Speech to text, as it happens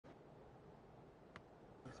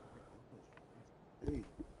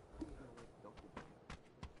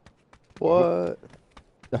What?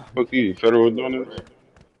 Fuck you, federal donuts?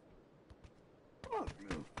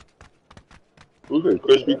 Who's that,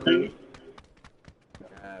 Krispy Kreme?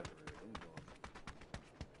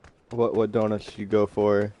 What donuts you go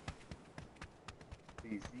for?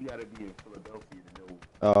 You gotta be in Philadelphia to know.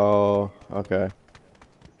 Oh, okay.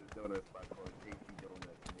 This is donut spot called Tasty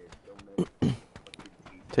Donuts, and their donuts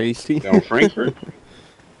Tasty. Down Frankfurt?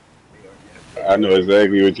 I know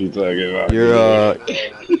exactly what you're talking about, You're nigga.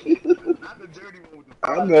 not the dirty one with the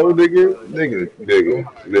I fries. know,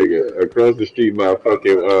 nigga. Across the street by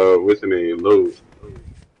fucking, what's the name, Lowe's.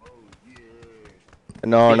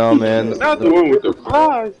 no, man. Not the one with the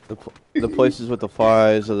fries. The places with the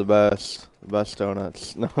fries are the best. The best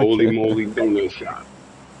donuts. No, Holy moly donut shop.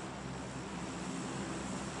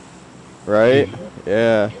 right?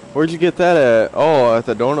 Yeah. Where'd you get that at? Oh, at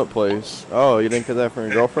the donut place. Oh, you didn't get that from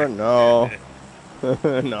your girlfriend? No.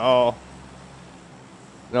 No.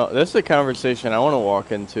 No, this is a conversation I want to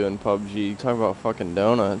walk into in PUBG. Talk about fucking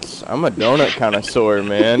donuts. I'm a donut connoisseur,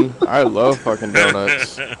 man. I love fucking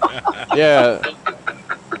donuts. Yeah.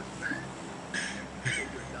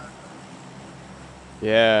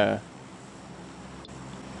 Yeah.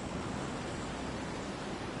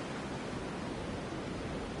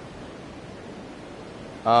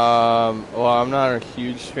 Well, I'm not a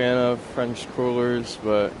huge fan of French crullers,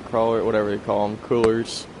 but whatever they call them,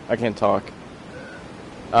 coolers. I can't talk.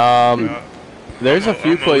 There's a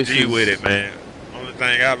few places. I'm OG with it, man. Only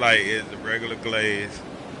thing I like is the regular glaze.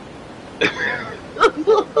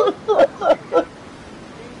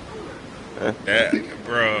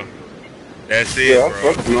 Bro. That's it, Yeah,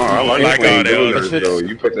 bro. fuck no, I like all plain that other donuts, shit. though.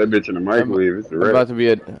 You put that bitch in the microwave, it's a I'm wrap. about to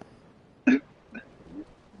be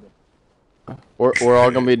we're all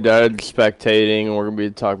gonna be dead spectating, and we're gonna be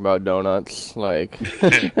talking about donuts, like.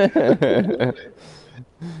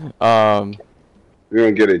 We're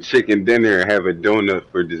gonna get a chicken dinner and have a donut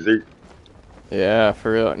for dessert. Yeah,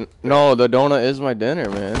 for real. No, the donut is my dinner,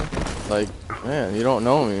 man. Like, man, you don't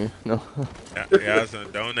know me. No. Y'all some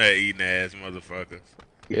donut eating ass motherfuckers.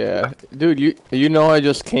 Yeah, dude, you know I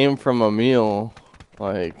just came from a meal.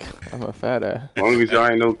 Like, I'm a fat ass. As long as y'all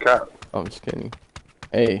ain't no cop. I'm just kidding.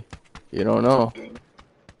 Hey, you don't know.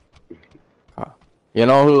 You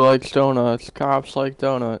know who likes donuts? Cops like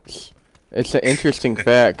donuts. It's an interesting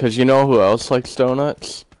fact, because you know who else likes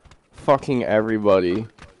donuts? Fucking everybody.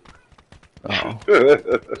 Oh.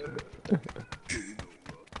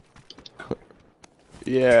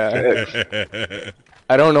 Yeah.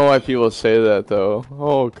 I don't know why people say that, though.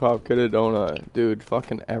 Oh, cop, get a donut. Dude,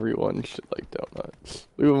 fucking everyone should like donuts.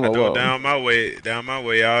 Leave them I know alone. down my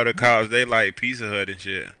way, all the cops, they like Pizza Hut and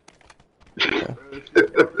shit. Yeah.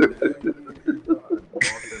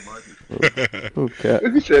 Okay.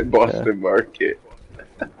 He said Boston Market.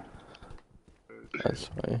 That's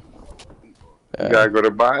funny. Yeah. You gotta go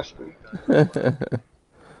to Boston. I think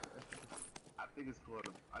it's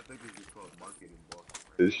just called Market in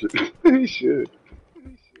Boston. It should.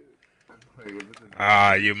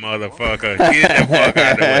 Ah, you motherfucker. Get the fuck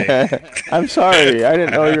out of the way. I'm sorry. I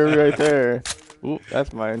didn't know you were right there. Ooh,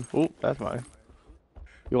 that's mine. Ooh, that's mine.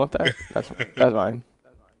 You want that? That's mine.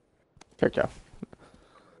 Check out.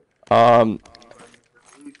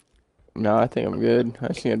 No, I think I'm good. I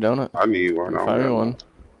just need a donut. I need one. I Find me one.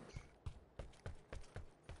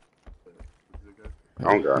 I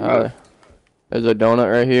don't got none. There's a donut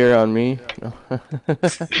right here on me.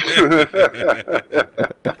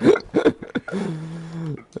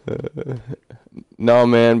 No,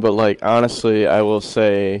 man, but like honestly, I will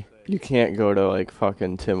say you can't go to like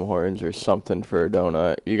fucking Tim Hortons or something for a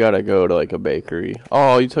donut. You gotta go to like a bakery.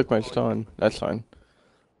 Oh, you took my stun. That's fine.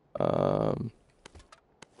 Yeah,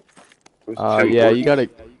 you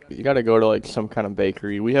gotta go to like some kind of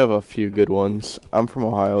bakery. We have a few good ones. I'm from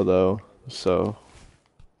Ohio though, so.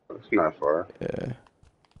 It's not far. Yeah.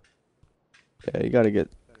 Yeah, you gotta get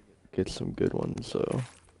some good ones, so.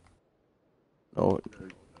 Oh.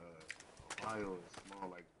 Ohio is small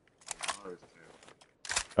like Morristown.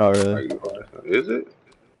 Oh, really? Is it?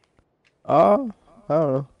 I don't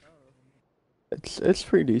know. It's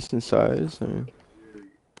pretty decent size. I mean.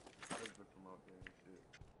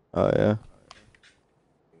 Oh yeah.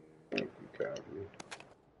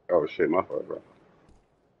 Oh shit, my fault, bro.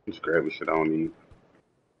 Just grabbing shit I don't need.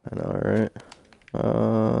 I know, right?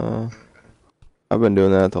 I've been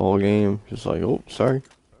doing that the whole game. Just like, oh, sorry.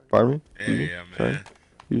 Pardon me? Yeah,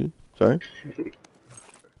 man. Sorry?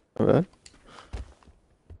 My bad.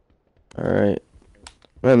 Alright.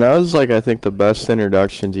 Man, that was like, I think the best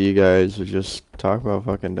introduction to you guys was just talk about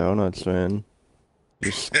fucking donuts, man.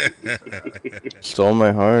 Just stole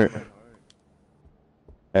my heart.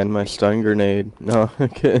 And my stun grenade. No,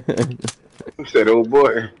 okay. What's that old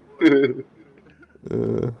boy? uh,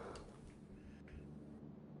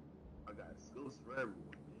 I got skills for everyone.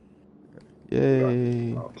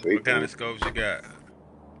 yay. I'll What take kind one. of scopes you got? I got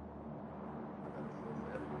a skill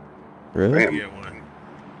for everyone. Really? Let me Bam. get one. I'm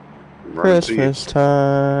running to you. Christmas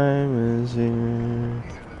time is here.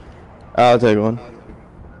 I'll take one.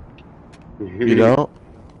 You don't?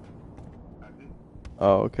 I do.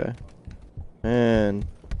 Oh, okay. Man,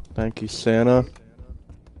 thank you, Santa.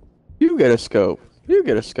 You get a scope. You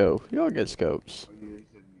get a scope. Y'all get scopes. Oh, yeah, you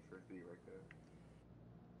said me first day right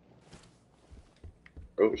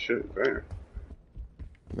there. Oh shit, bam.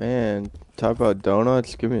 Man, talk about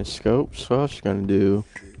donuts. Give me a scope. So what else you gonna do?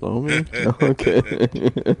 Blow me? No, okay.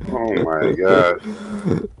 Oh my gosh.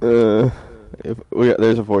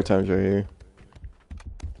 There's a 4x right here.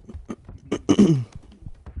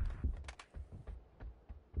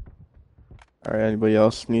 Alright, anybody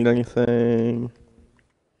else need anything?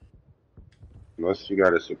 Unless you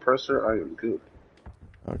got a suppressor, I am good.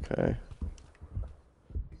 Okay.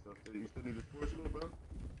 You still need a sports mode, bro?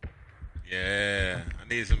 Yeah, I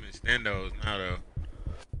need some extendos now though,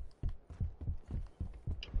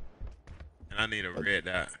 and I need a red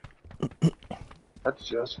dot. I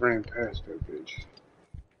just ran past that bitch.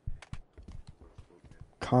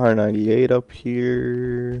 Car 98 up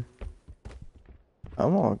here.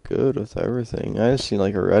 I'm all good with everything. I just need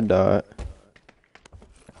like a red dot.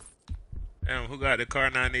 Damn, who got the car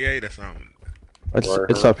 98 or something?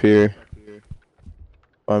 It's up here.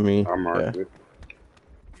 By me. I marked Yeah. it.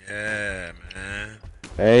 Yeah, man.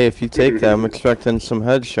 Hey, if you take that, I'm expecting some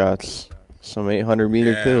headshots. Some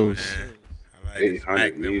 800-meter Yeah, kills. man. I like to 800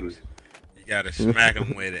 smack them. meters. You gotta smack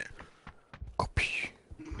them with it.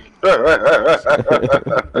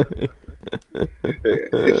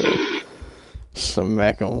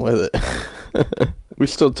 Smack them with it. We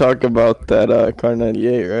still talk about that car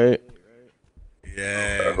 98, right? I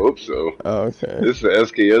Yeah. hope so. Oh, okay. This is the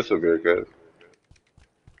SKS of haircut.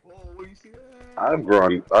 Oh, where you see that? I've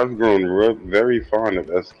grown very fond of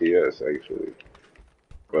SKS actually,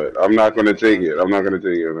 but I'm not gonna take it. I'm not gonna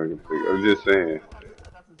take it. I'm not gonna take it. I'm just saying. I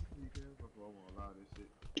got some sneakers. I won't allow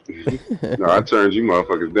this shit. No, I turned you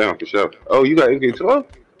motherfuckers down for sure. Oh, you got MK12?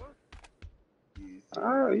 Yes.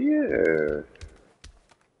 Oh yeah.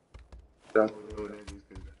 I was doing that just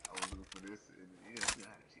because I was looking for this. And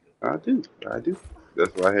yeah, I do. I do.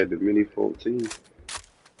 That's why I had the Mini 14.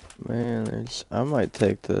 Man, I might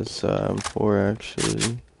take this M4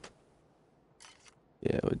 actually.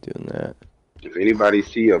 Yeah, we're doing that. If anybody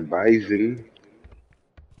see a Bison,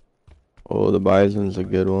 Oh, the Bison's a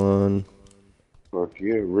good one. fuck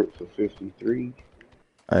yeah, rip for 53.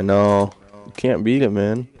 I know. You can't beat it,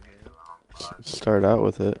 man. Start out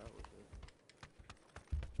with it.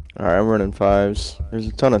 Alright, I'm running 5s. There's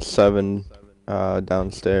a ton of 7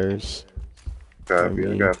 downstairs. Copy.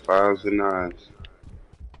 I got 5s and 9s.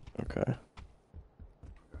 Okay.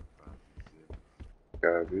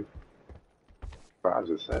 Copy. 5s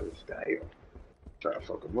and 7s. Damn. Try to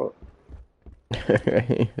fuck them up.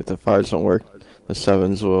 If the 5s don't work, the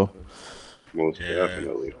 7s will. Most Yeah.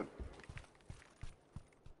 definitely.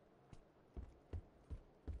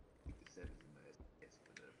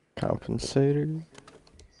 Compensator.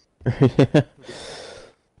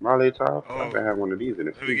 Molly Top? Oh, I haven't had one of these in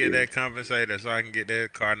a let few me get years. that compensator so I can get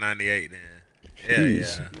that car 98 then. Yeah,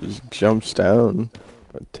 Jeez, yeah. just jumps down.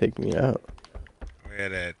 Take me out. Where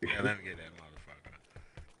that? Yeah, let me get that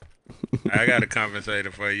motherfucker. I got a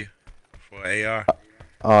compensator for you. For AR.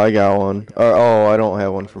 Oh, I got one. Oh, I don't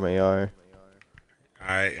have one from AR.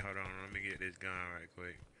 Alright, hold on. Let me get this gun right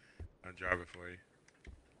quick. I'll drop it for you.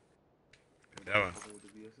 That one.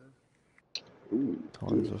 Ooh,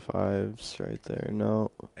 Tons of 5s right there. No.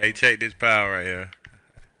 Hey, check this power right here.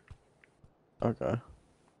 Okay.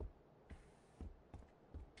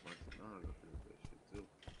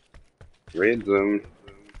 red zone.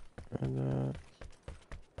 Man,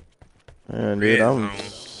 dude, Red I'm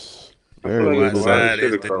zone. very like What there's a lot of side shit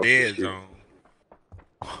is the across the dead street. zone?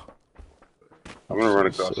 I'm gonna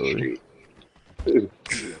run so across the silly. street.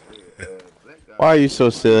 Why are you so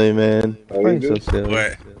silly, man? Oh, Why are you you so good? silly?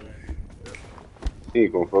 What? He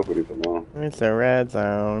ain't gonna fuck with it for long. It's a red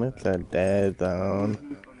zone. It's a dead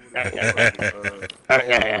zone.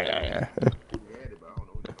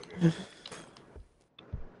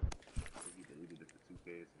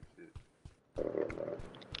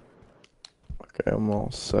 Okay, I'm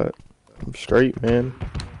all set. I'm straight, man.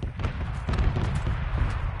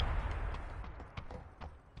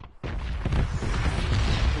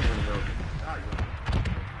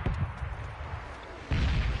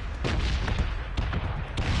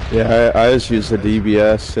 Yeah, I just used the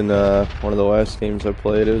DBS in one of the last games I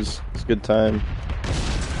played. It's a good time.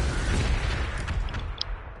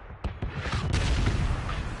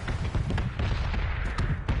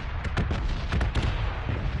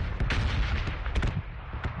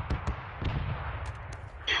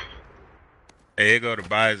 Hey, here go the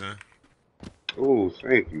Bison. Oh,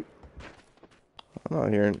 thank you. I'm not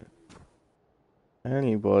hearing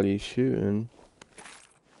anybody shooting.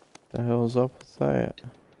 The hell's up with that?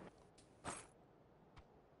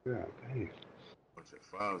 Yeah, dang. Bunch of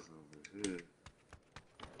files over here.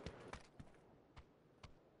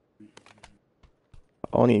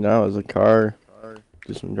 All I need now is a car.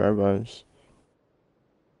 Do some drive-bys.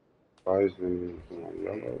 Bison on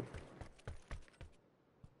yellow.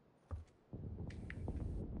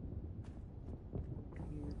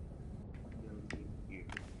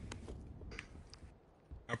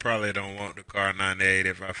 I probably don't want the car 98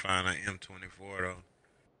 if I find an M24 though.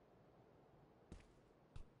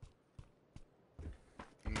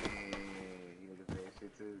 You look at that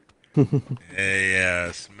shit too.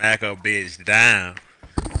 Yeah, smack a bitch down.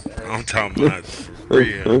 I'm talking about for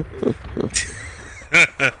real.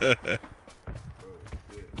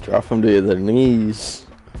 Drop them to their knees.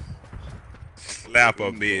 Slap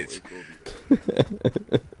a bitch.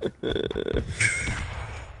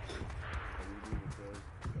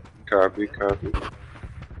 Copy, copy.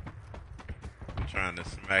 I'm trying to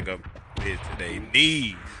smack a bitch to their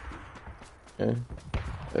knees. Okay.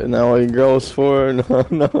 Isn't that what your girl's for? No,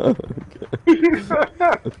 no.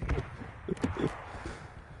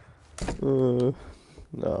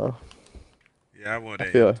 No. Yeah, I want I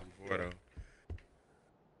that feel M24 though.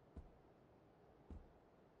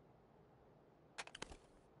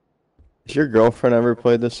 Has your girlfriend ever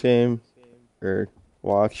played this game? Or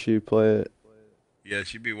watch you play it? Yeah,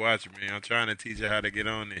 she be watching me. I'm trying to teach her how to get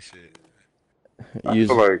on this shit. I Use.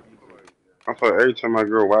 feel like every time my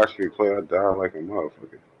girl watch me play, I die like a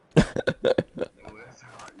motherfucker.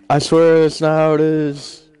 I swear that's not how it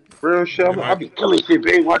is. Real shit, And I be killing shit,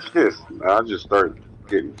 babe. Watch this. I just start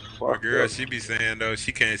getting my fucked girl, up. she be saying though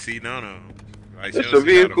she can't see none of them. Like she It's don't a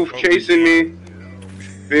see how the vehicle fuck we chasing see. me.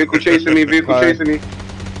 Vehicle chasing me. Vehicle Car. chasing me.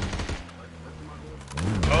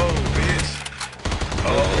 Oh, bitch.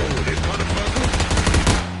 Oh, this motherfucker.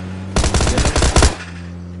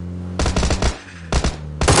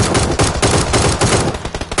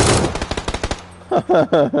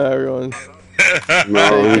 Everyone's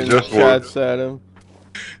No, it was taking just one. shots at him.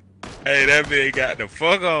 Hey, that bitch got the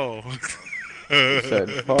fuck on. He said,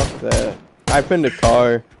 fuck that. I pinned a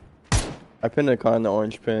car. I pinned a car in the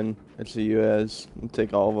orange pin. It's a US. It'll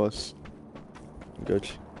take all of us. Go.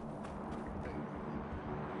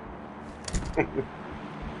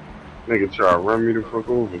 Nigga try to run me the fuck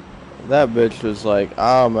over. That bitch was like,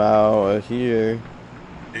 I'm out of here.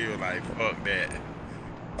 He was like, fuck that.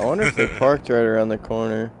 I wonder if they parked right around the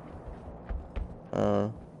corner.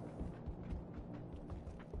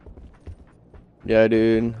 Yeah,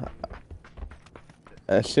 dude.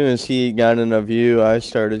 As soon as he got in a view, I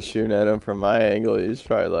started shooting at him from my angle. He's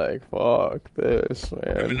probably like, fuck this, man.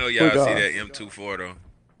 Let me know Look y'all see off. that M24 though.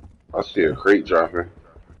 I see a crate dropping.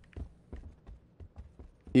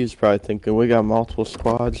 He was probably thinking, we got multiple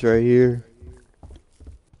squads right here.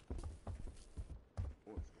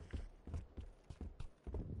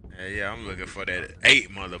 Hey, yeah, I'm looking for that 8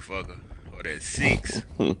 motherfucker. Or that 6.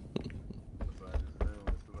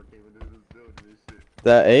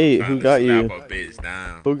 That 8, Trying who to got slap you? a bitch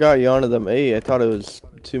down. Who got you onto them 8? I thought it was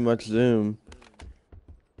too much zoom.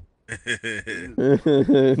 now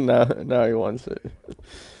he wants it.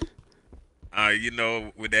 You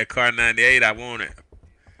know, with that car 98, I want it.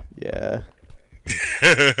 Yeah.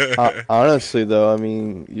 Honestly, though, I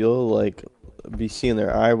mean, you'll like be seeing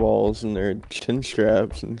their eyeballs and their chin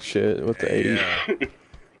straps and shit with the 8. Yeah.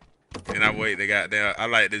 And I wait, they got there. I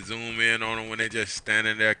like to zoom in on them when they just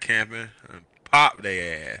standing there camping and pop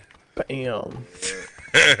their Bam. ass.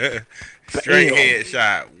 Straight Bam.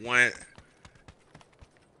 headshot. One.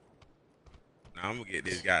 Now I'm gonna get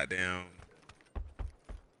this goddamn.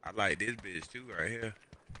 I like this bitch too right here.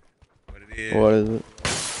 What it is? What is it?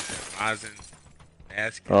 Mazin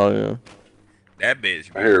basket. Oh, yeah. That bitch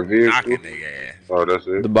I hear a be vehicle. knocking their ass. Oh, that's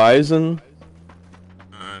it. The Bison?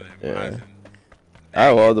 That Yeah. Mazin. I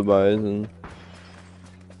love the Bison.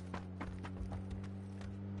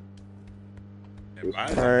 That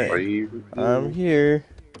Mazin Alright. hit. I'm here.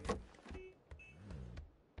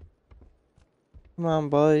 Come on,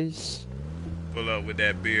 boys. Pull up with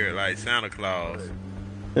that beard like Santa Claus.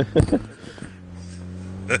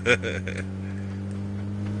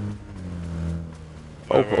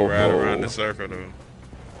 Oh, Ride around the circle though.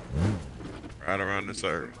 Right around the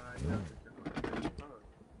circle.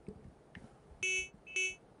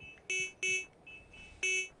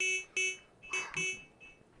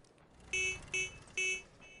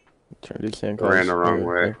 Turn these sand Ran cars. the wrong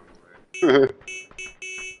way.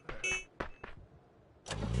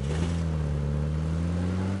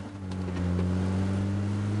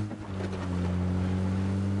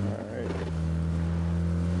 Alright.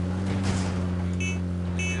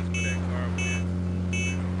 That's where that car went.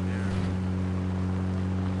 Right over there.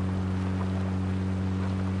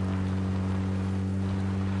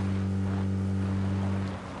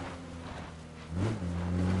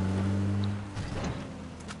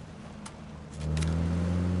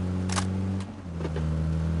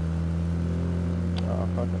 Oh,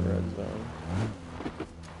 fucking red zone.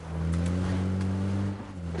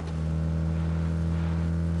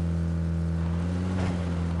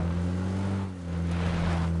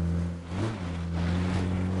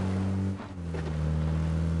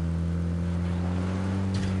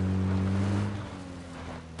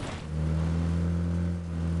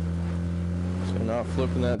 So not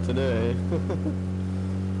flipping that today.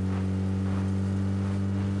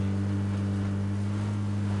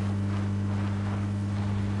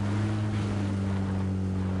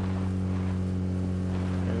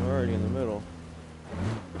 And we're already in the middle.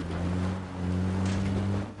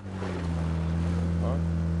 Huh?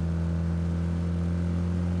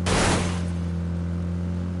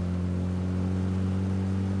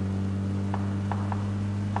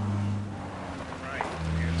 Right.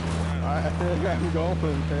 Here's the line. I'm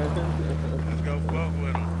going, man. Let's go fuck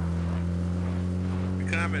with him. We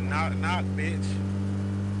coming, knock, knock, bitch.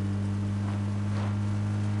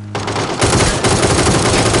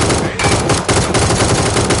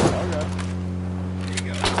 Okay. There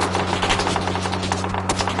you go.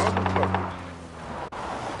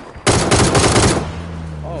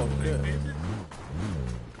 Oh, shit. Bitches.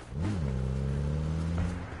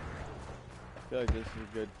 I feel like this is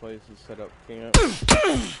a good place to set up camp.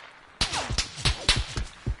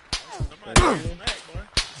 Somebody got smacked, boy.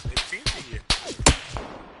 They pinching you.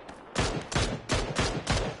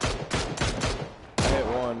 I hit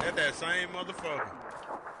one. That's that same motherfucker.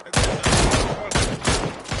 That's that same motherfucker.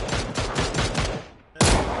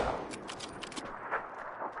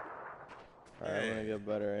 Alright, I'm gonna get a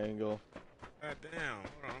better angle. God damn. Hold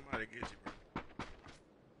on, I'm about to get you, bro.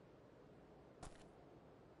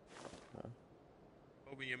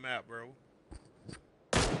 Open your map, bro.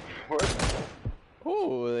 What?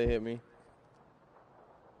 Oh, they hit me.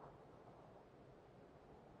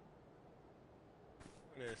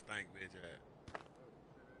 Where that stank bitch at?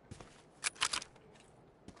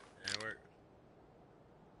 That work.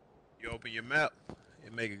 You open your map,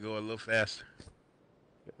 it make it go a little faster.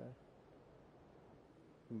 Okay.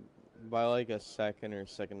 By like a second or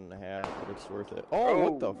second and a half, but it's worth it. Oh,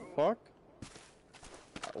 what the fuck?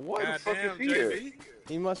 What? God fuck damn, is he at? JB.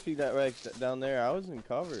 He must be that right down there. I was in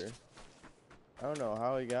cover. I don't know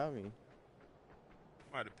how he got me. I'm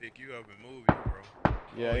about to pick you up and move you, bro.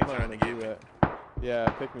 Yeah, Oh, you he might trying want to to do get me. that. Yeah,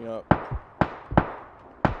 pick me up.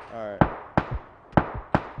 Alright.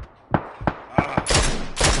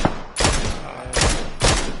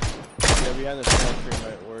 Yeah, behind the small tree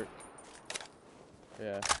might work.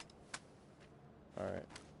 Yeah. Alright.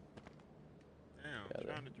 Damn, Yeah, I'm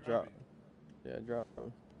trying to drop. drop Yeah, drop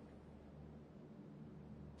him.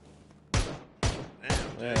 you.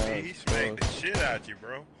 Damn, Yeah, JB, he smacked the shit out you,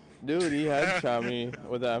 bro. Dude, he headshot me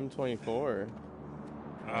with an M24. Oh,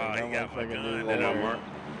 Not he much got my I can gun do Oh, my there. mark.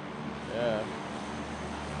 Yeah.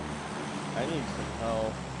 I need some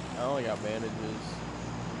help. I only got bandages.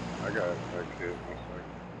 I got it back here.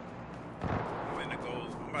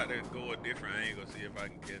 I'm about to go a different angle, see if I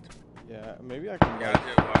can catch him. Yeah, maybe I can. Yeah, Like, I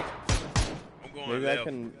just watch him. I'm going maybe left. I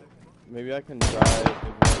can. Maybe I can drive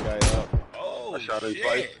one guy up. Oh, I shot him shit.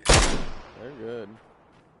 twice. They're good.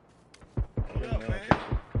 Hold up, man.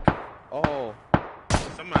 Oh,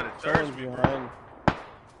 Somebody someone's thirsty me, bro. behind.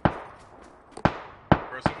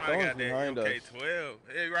 Bro, somebody Someone's got that behind us. MK12.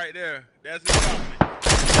 Hey, right there. That's who got me.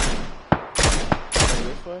 Oh,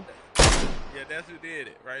 this way? Yeah, that's who did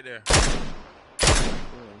it. Right there.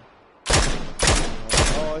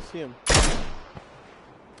 Oh, I see him.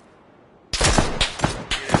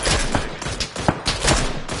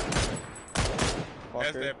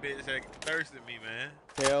 That's that bitch that thirsted me, man.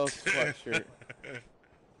 Kale sweatshirt.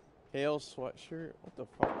 Kale sweatshirt? What the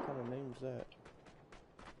fuck kind of name is that?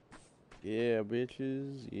 Yeah,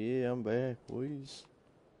 bitches. Yeah, I'm back, boys.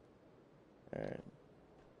 Alright.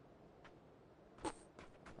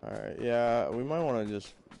 Alright, yeah, we might want to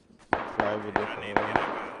just drive a I different need way. to get up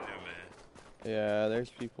out of there, man. Yeah, there's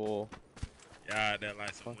people. Y'all out there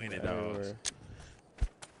like some Fucking winning dogs. everywhere.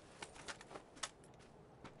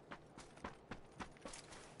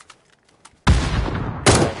 Get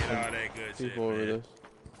all that good shit, People over man. this.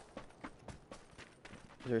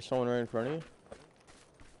 Is there someone right in front of you?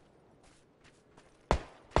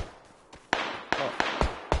 Oh.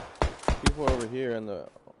 People over here in the...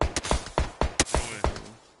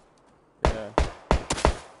 Yeah.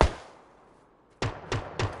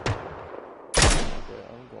 Okay,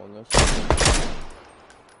 I'm going this way.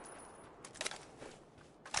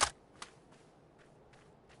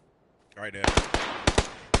 Right there.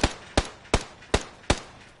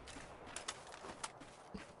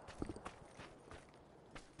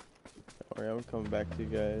 Alright, I'm coming back to you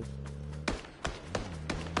guys.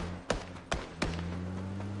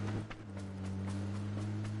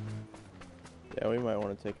 Yeah, we might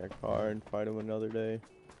want to take our car and fight him another day.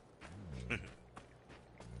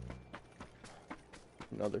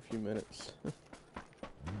 Another few minutes.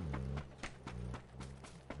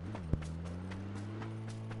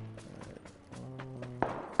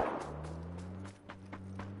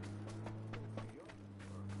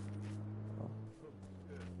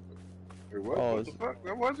 Wait, what? Oh, What the fuck?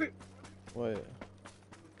 That was it? Wait.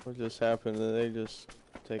 What just happened? Did they just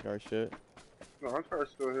take our shit? No, our car's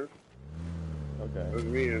still here. Okay. That's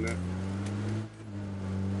me in it.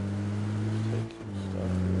 Take some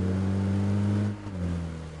stuff here.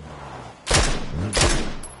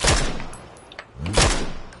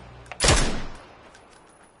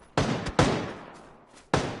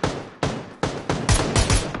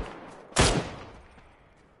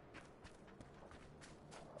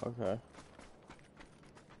 Okay.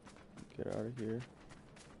 Get out of here.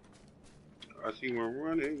 I see one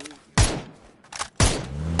running.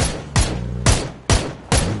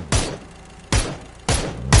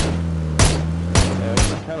 Yeah,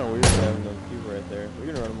 it's kind of weird having those people right there. We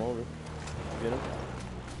can run them over. Get them.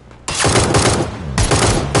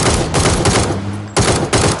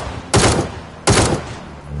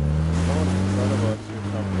 Someone in front of us or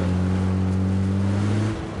something.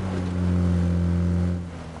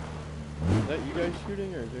 Is that you guys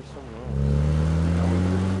shooting or is there someone else?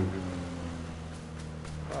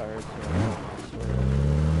 Oh, I heard someone else. I swear.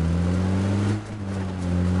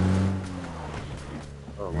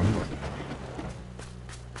 Oh, my God.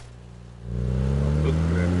 Look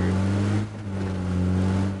for that man.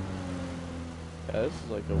 Yeah, this is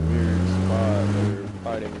like a weird spot that we're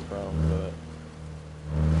fighting from, but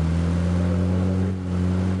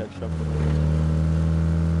catch up with it.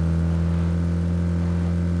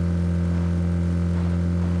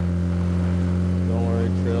 Don't worry,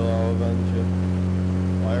 Trill, I'll avenge you.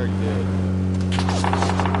 Well, I already did.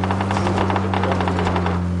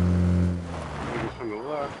 Niggas from the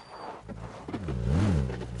left.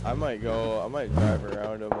 I might drive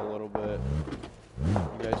around him a little bit.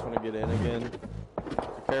 You guys want to get in again?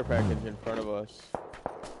 There's a care package in front of us.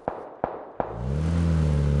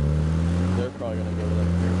 They're probably gonna go to that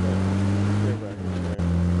care package there.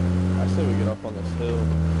 I say we get up on this hill.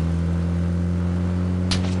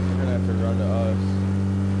 They're gonna have to run to us.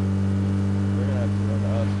 They're gonna have to run to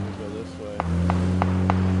us and we go this way.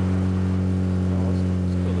 No, let's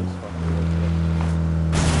kill this fucker real quick.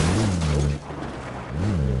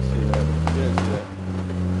 Didn't see that. Didn't see that.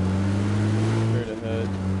 Straight ahead.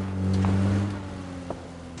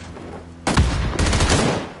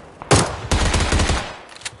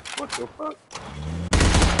 What the fuck?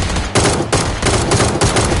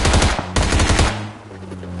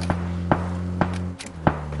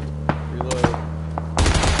 Reload.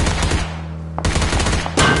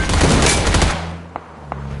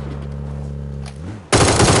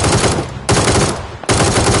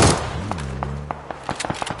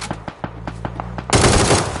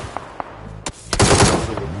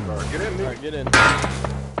 Get in, nigga. Alright, get in.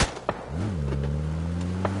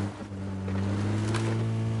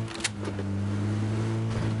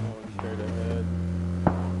 Going straight ahead.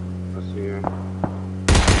 I see him.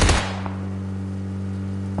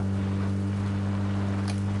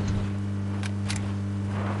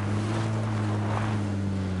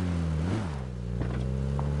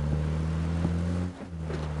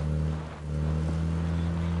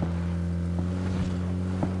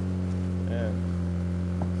 Man.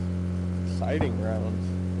 Exciting rounds.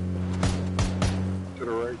 To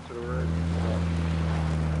the right, to the right.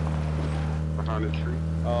 Behind the tree.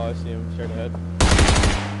 Oh, I see him straight ahead.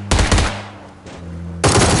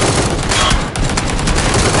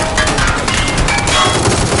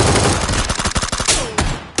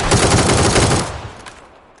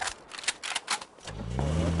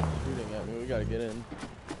 Shooting at me, we gotta get in.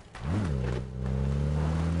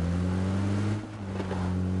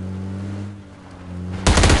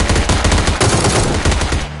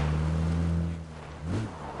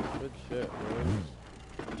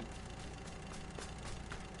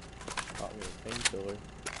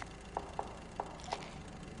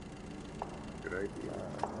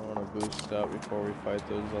 boost up before we fight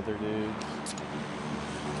those other dudes.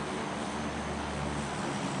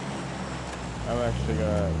 I'm actually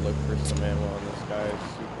gonna look for some ammo on this guy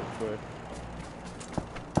super quick.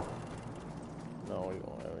 No, we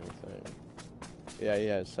don't have anything. Yeah, he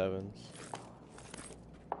has 7s.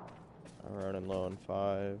 I'm running low on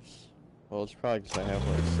 5s. Well, it's probably because I have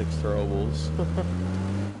like 6 throwables.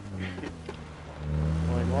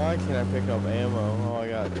 I'm like, why can't I pick up ammo? Oh, I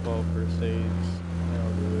got 12 first aids.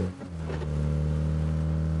 That'll do it.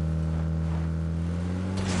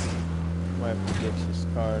 Might have to ditch this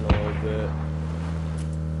car in a little bit.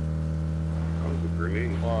 That was a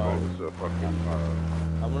grenade. Why? Oh, it's a fucking,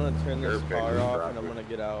 I'm gonna turn this air car pack off drop and I'm it. gonna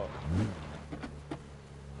get out.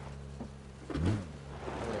 I'm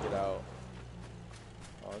gonna get out.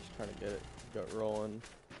 Oh, I was trying to get rolling.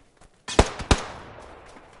 There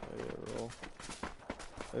you roll.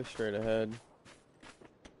 Go straight ahead.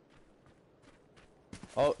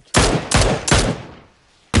 Oh,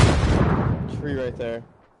 tree right there.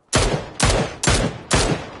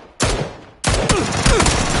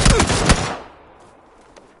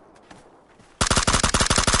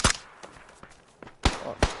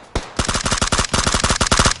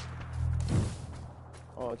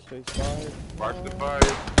 Oh, it's chase 5. Watch the fire.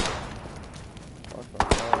 Watch my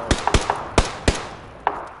fire.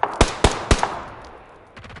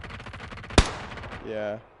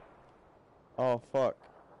 Yeah. Oh, fuck.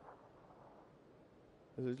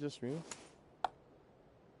 Is it just me?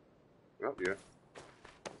 Oh, yeah.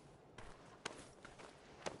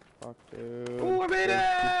 Fuck, dude. Ooh, I made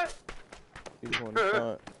it! People in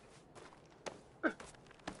front.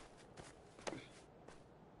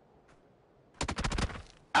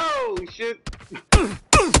 Oh, shit!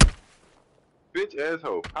 Bitch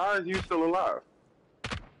asshole. How is you still alive?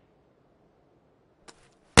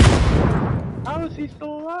 How is he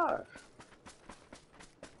still alive?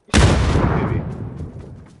 Maybe.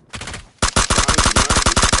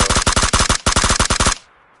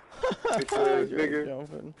 Bitch ass You're nigga.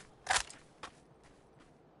 jumping.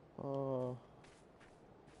 Oh.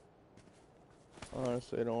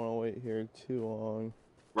 Honestly, I don't want to wait here too long.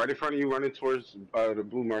 Right in front of you, running towards the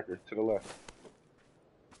blue marker to the left.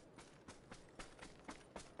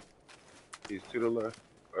 He's to the left.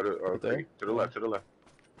 Right there? To the left, to the left.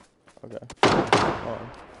 Okay. Oh,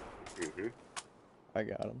 Mm-hmm. I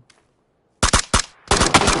got him.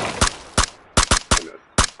 And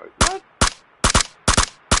that's like, what?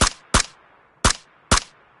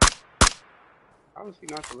 How was he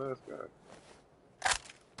not the last guy?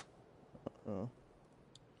 Oh.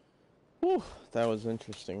 Whew, that was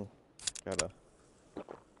interesting. Gotta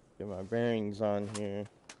get my bearings on here.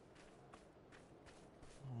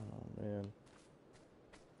 Oh, man.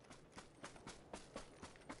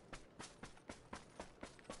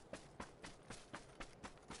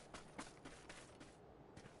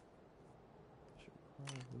 Should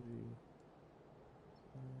probably...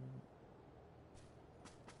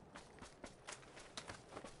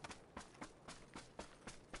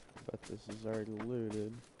 bet this is already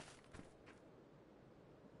looted.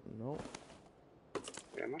 Nope.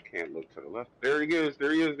 Damn, I can't look to the left. There he is,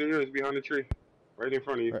 there he is, there he is, behind the tree. Right in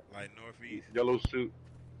front of you. Right. Like northeast. Yellow suit.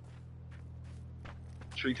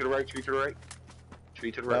 Tree to the right, tree to the right.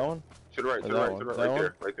 Tree to the right. That one? To the right, Or to the that right, one? to the right. That Right one?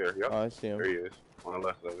 there, right there. Yep. Oh, I see him. There he is, on the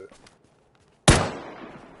left of it.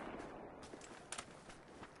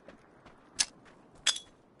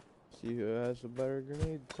 See who has a better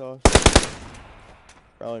grenade toss.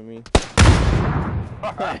 Probably me.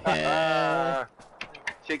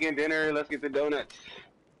 Chicken dinner, let's get the donuts.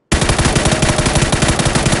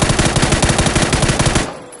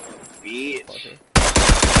 Bitch. Fucker.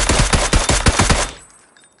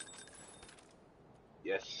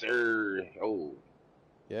 Yes, sir. Oh.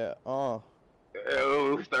 Yeah, oh.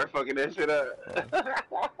 Oh, start fucking that shit up.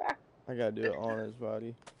 I gotta do it on his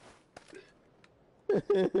body.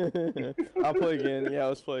 I'll play again. Yeah,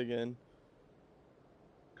 let's play again.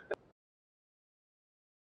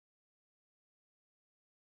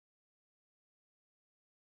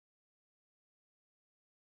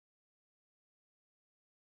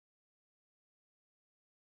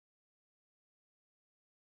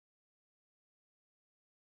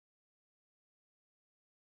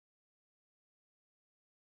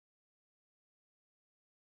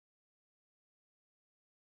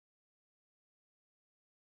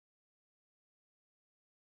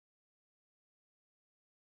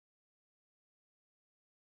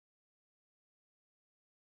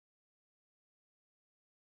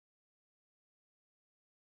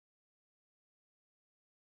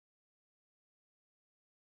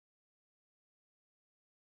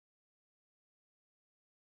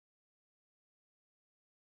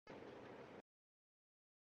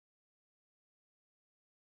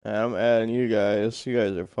 And I'm adding you guys. You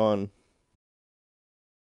guys are fun.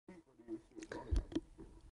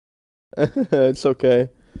 It's okay.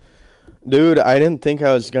 Dude, I didn't think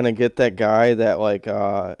I was gonna get that guy that like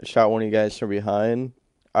shot one of you guys from behind.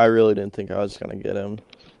 I really didn't think I was gonna get him.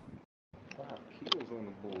 5 kills on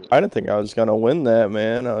the board. I didn't think I was gonna win that,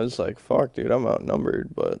 man. I was like, fuck, dude, I'm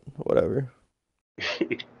outnumbered, but whatever.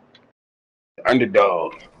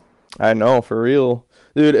 Underdog. I know, for real.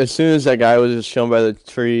 Dude, as soon as that guy was just chilling by the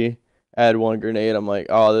tree, I had one grenade, I'm like,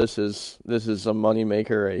 oh, this is a money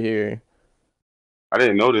maker right here. I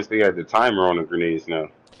didn't notice they had the timer on the grenades now.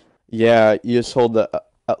 Yeah, you just hold the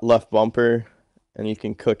left bumper and you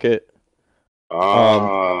can cook it. Um,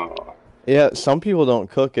 Ah, yeah, some people don't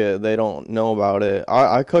cook it. They don't know about it.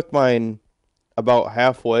 I cook mine about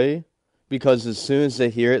halfway because as soon as they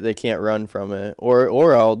hear it, they can't run from it.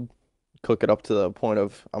 Or I'll cook it up to the point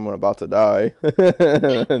of I'm about to die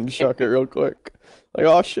and chuck it real quick. Like,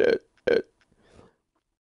 oh shit.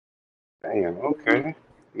 damn. Okay.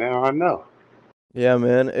 Now I know. Yeah,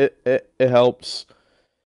 man, it helps.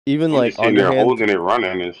 Even I'm like just sitting there underhand. holding it,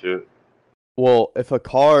 running and shit. Well, if a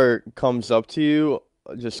car comes up to you,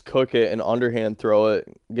 just cook it and underhand throw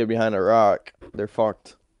it, get behind a rock. They're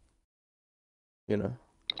fucked. You know.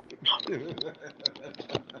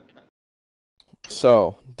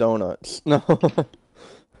 So, donuts. No.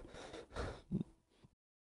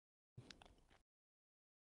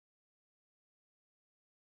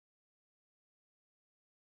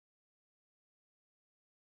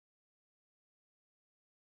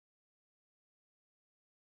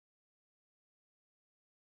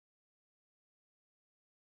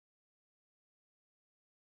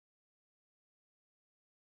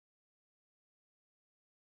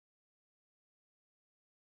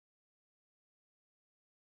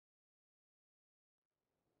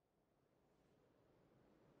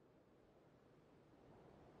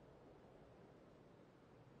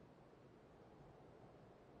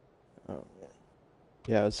 Oh, man.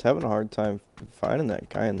 Yeah, I was having a hard time finding that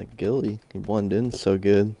guy in the ghillie. He blended in so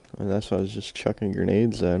good. And that's why I was just chucking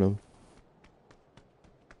grenades at him.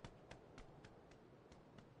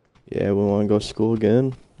 Yeah, we want to go to school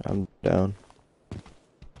again? I'm down.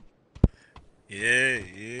 Yeah,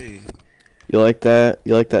 yeah. You like that?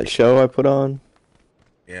 You like that show I put on?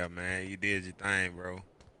 Yeah, man, you did your thing, bro.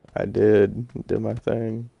 I did my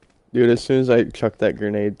thing. Dude, as soon as I chucked that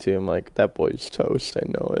grenade to him, like, that boy's toast. I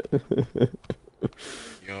know it.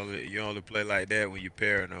 You only play like that when you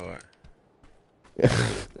paranoid. I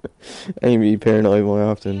need to be paranoid more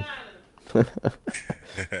often.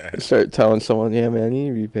 Start telling someone, yeah, man, you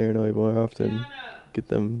need to be paranoid more often. Get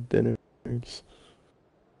them dinners.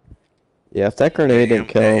 Yeah, if that That grenade didn't M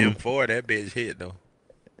that kill him, M4, that bitch hit though.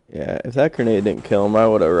 yeah, if that grenade didn't kill him, I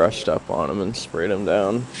would have rushed up on him and sprayed him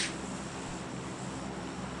down.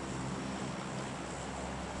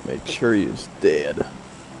 Make sure he was dead.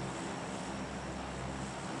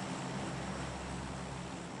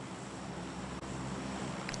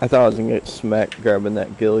 I thought I was gonna get smacked grabbing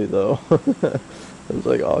that ghillie though. I was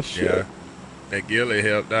like, oh shit. Yeah, that Gilly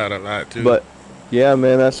helped out a lot too. But yeah,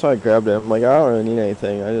 man, that's why I grabbed it. I'm like, I don't really need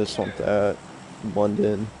anything. I just want that. Blend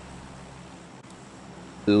in.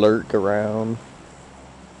 Lurk around.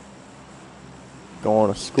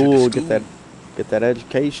 Going to To the school, school, get that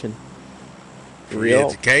education. free Real.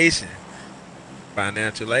 education,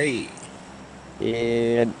 financial aid.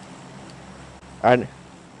 And I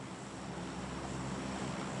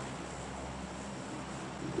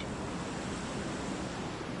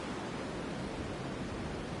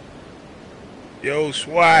Yo,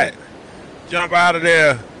 SWAT, jump out of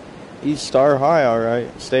there. he's star high, all right.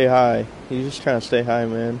 Stay high. He's just trying to stay high,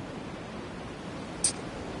 man.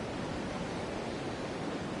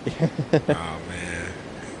 Oh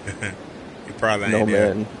man, he probably No ain't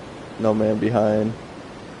there. man, no man behind.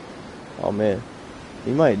 Oh man,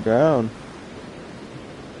 he might drown.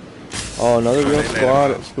 Oh, another Oh, real they let him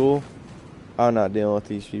squad out. at school. I'm not dealing with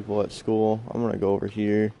these people at school. I'm gonna go over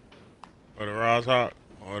here. Or the Ross Hawk,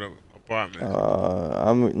 or the apartments.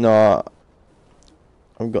 I'm no,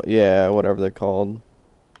 yeah, whatever they're called.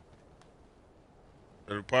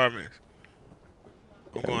 The apartments.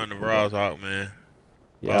 I'm Yeah, going to I'm go. Ross Hawk, man.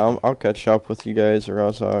 Yeah, Fuck 'em. I'll catch up with you guys,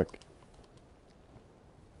 Razak.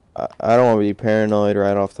 I don't want to be paranoid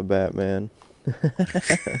right off the bat, man.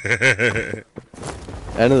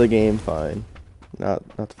 End of the game, fine. Not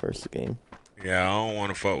the first of the game. Yeah, I don't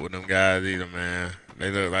want to fuck with them guys either, man.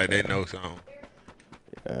 They look like they Yeah, know something.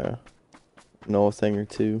 yeah. Know a thing or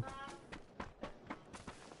two.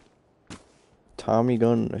 Tommy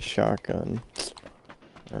gun and a shotgun.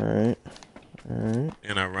 All right, all right.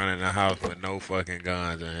 And I run in the house with no fucking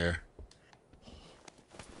guns in here.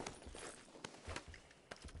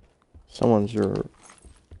 Someone's your.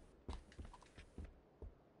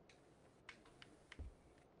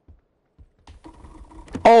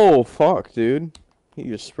 Oh fuck, dude! He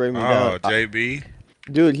just sprayed me down. Oh, JB.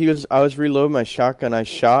 Dude, he was. I was reloading my shotgun. I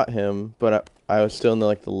shot him, but I was still in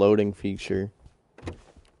the loading feature.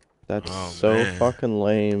 That's Oh so man. fucking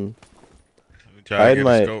lame. Let me I try to had get a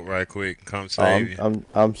my. scope right quick and come Oh, save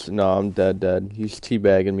you. no, I'm dead. He's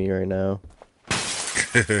teabagging me right now.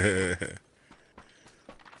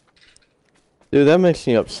 Dude, that makes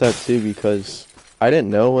me upset too because I didn't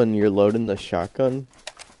know when you're loading the shotgun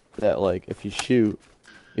that if you shoot,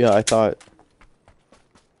 yeah, I thought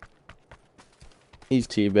he's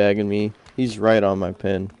teabagging me. He's right on my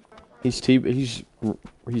pin. He's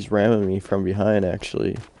ramming me from behind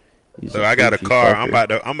actually. He's So a I got a freaky car.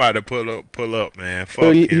 fucker. I'm about to pull up, man.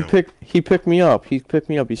 Dude, Fuck him. he picked me up. He picked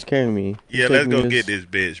me up. He's carrying me. Yeah, let's go get this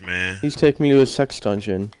bitch, man. He's taking me to his sex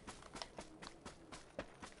dungeon.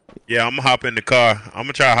 Yeah, I'm gonna hop in the car. I'm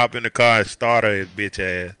gonna try to hop in the car and start her, his bitch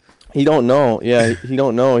ass. He don't know. Yeah, he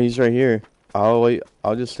don't know. He's right here. I'll wait.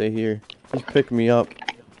 I'll just stay here. He's picking me up.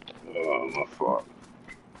 My fault.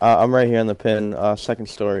 I'm right here on the pin. Second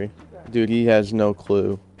story. Dude, he has no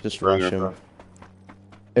clue. Just rush him.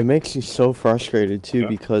 It makes me so frustrated too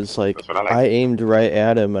because That's what I like. I aimed right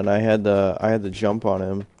at him and I had the jump on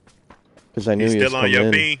him because I knew He's he was still on coming your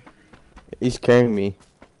in. ping? He's carrying me.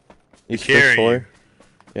 He's carrying four. you?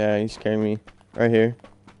 Yeah, he's carrying me right here.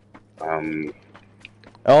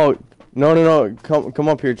 Oh, no! Come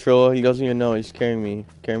up here, Trilla. He doesn't even know. He's carrying me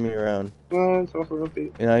around. And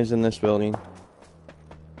now he's in this building.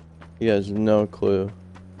 He has no clue.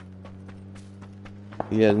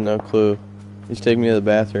 He has no clue. He's taking me to the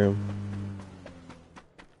bathroom.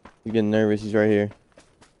 He's getting nervous. He's right here.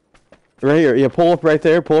 Right here. Yeah, pull up right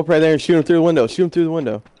there. Pull up right there and shoot him through the window. Shoot him through the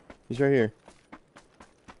window. He's right here.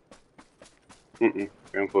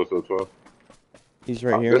 I'm close to 12. He's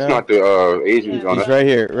right here That's now. not the Asian gun. He's right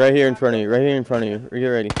here. Right here in front of you. Right here in front of you. Get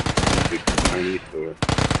ready.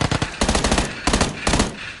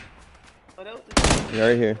 You're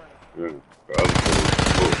right here. Yeah. The other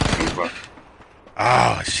two.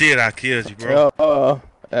 Oh shit! I killed you, bro.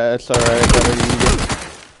 That's alright.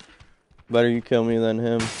 Better you kill me than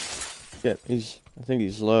him. Yeah, I think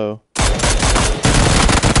he's low.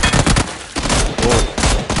 Whoa.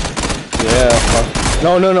 Yeah. Fuck.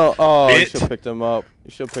 No. Oh, you should have picked him up.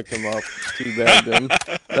 Teabagged him.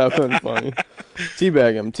 That would have been funny.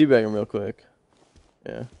 Teabag him real quick.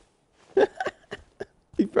 Yeah.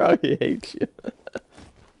 He probably hates you.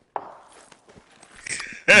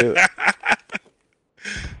 Dude.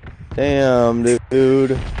 Damn,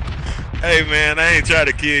 dude. Hey man, I ain't trying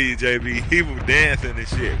to kill you, JB. He was dancing and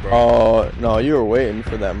shit, bro. Oh, no, you were waiting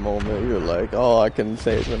for that moment. You were like, oh, I can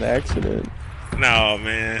say it's an accident. No,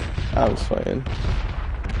 man. I was playing.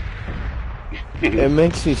 It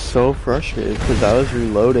makes me so frustrated because I was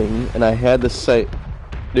reloading and I had the sight.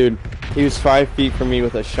 Dude, he was 5 feet from me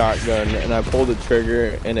with a shotgun and I pulled the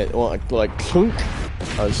trigger and it went like clunk.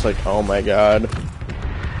 I was like, oh my god.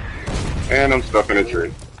 And I'm stuck in a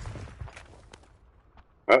tree.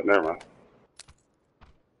 Oh, never mind.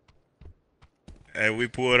 Hey, we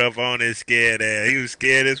pulled up on his scared ass. He was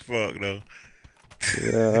scared as fuck, though.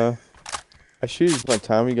 Yeah. I should use my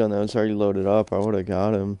Tommy gun that was already loaded up. I would have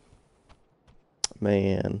got him.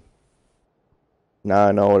 Man. Now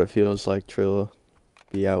I know what it feels like, Trilla.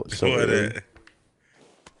 Be out so early.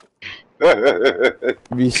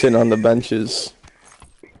 Be sitting on the benches.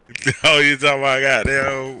 Oh, you talking about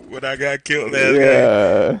goddamn when I got killed last game?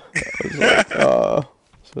 Yeah. I was like, oh.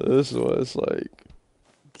 So this is what it's like.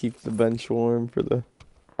 Keep the bench warm for the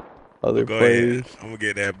other Go players. ahead. I'm gonna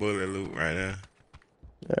get that bullet loot right now.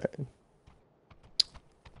 Alright.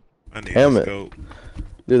 I need Damn a it. scope.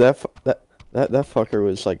 Dude, that fucker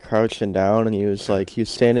was like crouching down and he was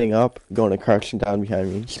standing up, going to crouching down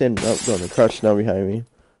behind me. Standing up, going to crouching down behind me.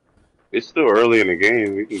 It's still early in the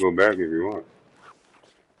game. We can go back if you want.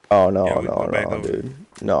 Oh no, Yeah, we can go back no, over. dude.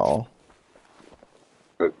 No.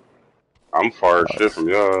 I'm far as shit from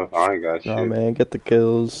y'all. I ain't got Nah, shit. man, get the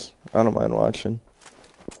kills. I don't mind watching.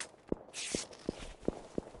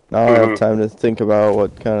 Now I have time to think about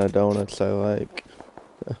what kind of donuts I like.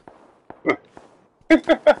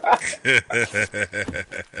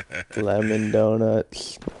 Lemon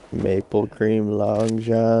donuts, maple cream long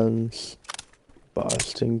johns,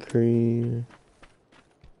 Boston cream.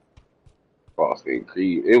 Boston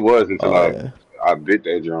Creed. It was until I bit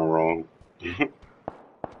that drum wrong.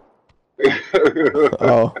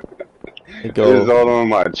 Oh, it was all on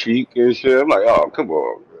my cheek and shit. I'm like, oh, come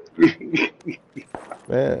on,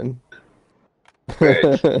 man. like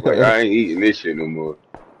I ain't eating this shit no more.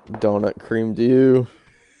 Donut cream to you.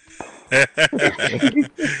 Right?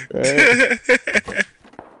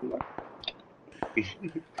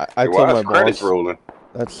 I told Why is my credits boss. rolling?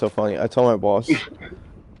 That's so funny. I told my boss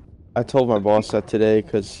that today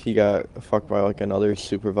because he got fucked by like another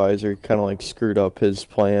supervisor, kind of like screwed up his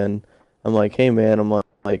plan. I'm like, hey man,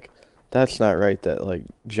 like, that's not right that like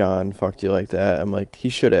John fucked you like that. I'm like, he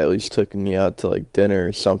should have at least taken me out to like dinner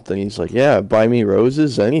or something. He's like, yeah, buy me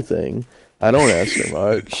roses, anything. I don't ask for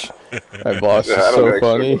much. My boss is I don't so ask so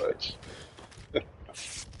funny. much.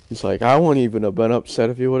 He's like, I wouldn't even have been upset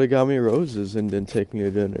if he would have got me roses and didn't take me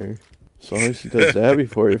to dinner. As long as he does that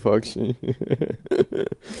before he fucks me.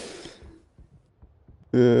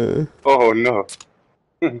 Yeah. Oh no.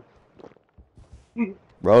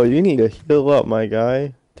 Bro, you need to heal up, my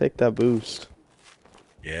guy. Take that boost.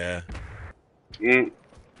 Yeah. Mm,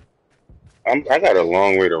 I got a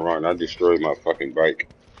long way to run. I destroyed my fucking bike.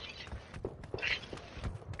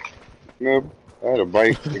 No, I had a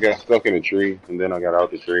bike. It got stuck in a tree, and then I got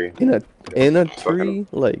out the tree. In a I was in a stuck tree,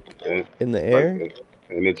 like in, in the like air?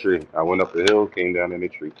 in the tree. I went up the hill, came down in the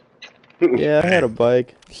tree. Yeah, I had a Dang.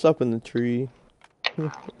 bike. It's up in the tree.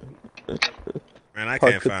 Man, I can't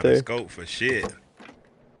Parked it find a there. scope for shit.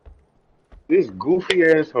 This goofy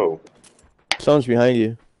asshole. Someone's behind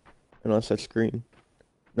you. Unless that's green.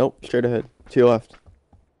 Nope, straight ahead. To your left.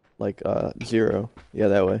 Like, 0. Yeah,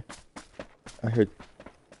 that way. I heard.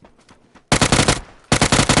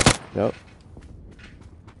 Yep.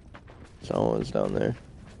 Someone's down there.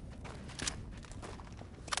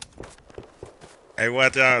 Hey,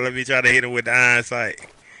 watch out. Let me try to hit him with the iron sight.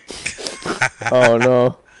 Oh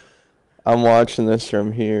no. I'm watching this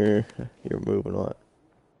from here. You're moving a lot.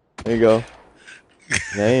 There you go.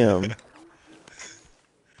 Damn.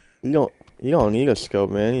 You don't need a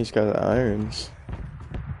scope, man. He's got the irons.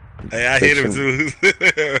 Hey, I hit him Bitching, too.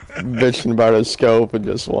 bitching about a scope and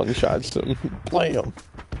just one shots him. Blam.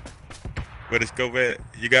 Where the scope at?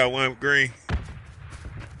 You got one green?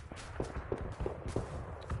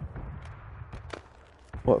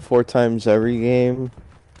 What, 4 times every game?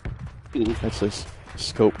 That's this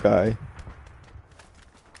scope guy.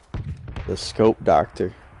 The scope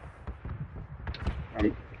doctor.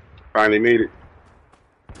 I finally made it.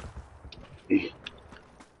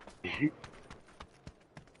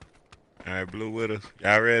 Alright, Blue with us.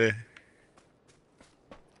 Y'all ready?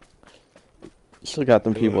 Still got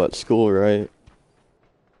them people at school, right?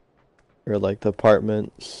 Or like the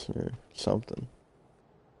apartments or something.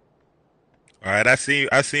 Alright, I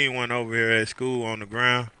seen one over here at school on the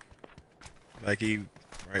ground. Like he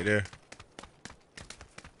right there.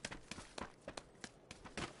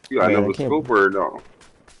 You got Man, I another can't, scoop or no?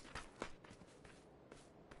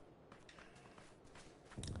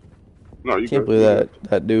 No, you can't good. believe You good.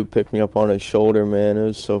 that dude picked me up on his shoulder, man. It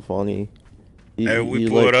was so funny. Hey, we He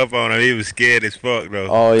pulled like, up on him. He was scared as fuck though.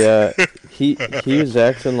 oh yeah, he was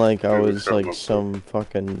acting like I It was was something like up there. some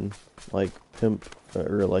fucking like pimp,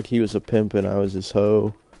 or like he was a pimp and I was his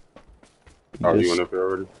hoe. He Oh, you just went up there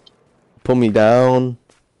already? put me down,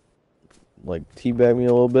 like teabagged me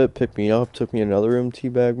a little bit, picked me up, took me in another room,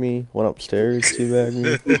 teabagged me, went upstairs, teabagged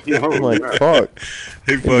me. Oh, I'm like, no. fuck.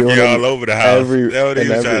 He Been fuck doing you it all over the house. That's what he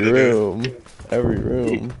was trying to do. every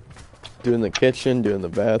room, doing the kitchen, doing the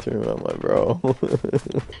bathroom. I'm like, bro.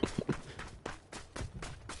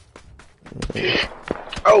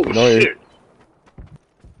 Oh, You know your shit.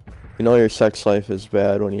 you know your sex life is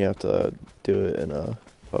bad when you have to do it in a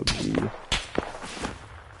PUBG.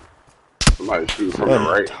 Somebody shooting Is he from the on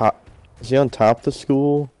right. top? Is he on top of the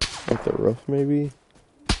school? Like the roof, maybe?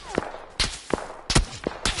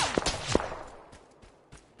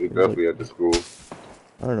 He's Or like, definitely at the school.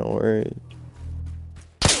 I don't know where.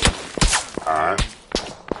 Alright.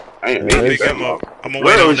 I ain't Yeah, made I it think there's. that I'm gonna long. I'm gonna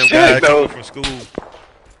wait Real on them shit, guys coming though. from school.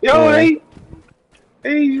 Yo, Yeah.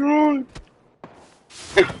 ain't wrong.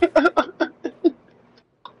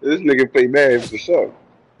 This nigga play bad for sure.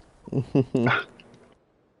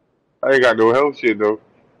 I ain't got no health shit, though.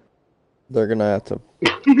 They're gonna have to.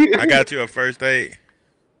 I got you a first aid.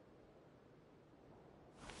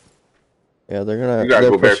 Yeah, You gotta they're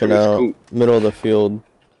go back for pushing the out scoop. middle of the field.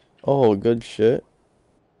 Oh, good shit.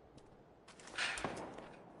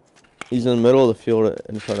 He's in the middle of the field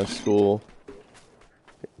in front of school.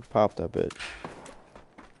 Pop that bitch.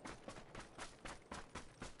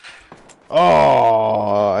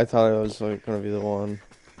 Oh, I thought it was like gonna be the one.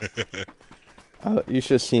 You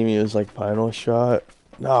should see me as like final shot.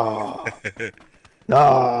 Nah,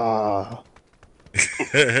 nah.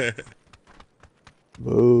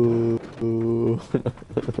 Boo.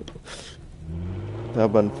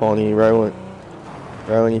 That'd been funny. Right when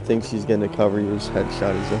he thinks he's getting to cover, you just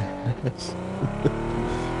headshot his ass.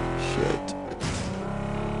 Shit.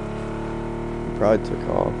 probably took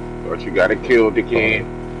off. But you gotta kill the kid.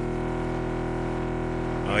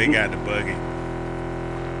 Oh, he got the buggy.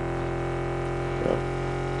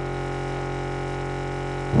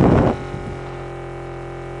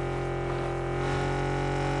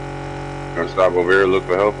 Gonna stop over here and look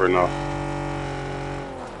for help or no?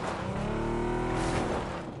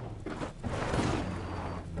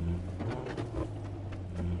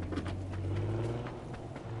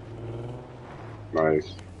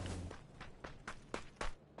 Nice.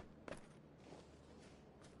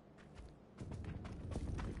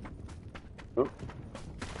 Oh.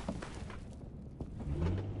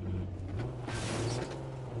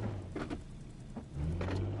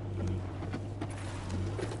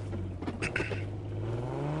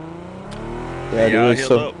 Yeah, Hey, y'all, dude.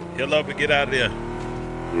 So heal up and get out of there.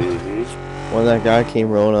 when that guy came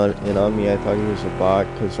rolling in on me, I thought he was a bot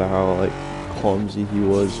because of how like clumsy he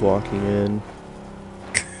was walking in.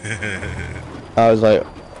 I was like,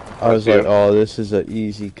 oh, this is an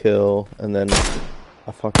easy kill, and then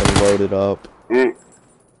I fucking loaded up right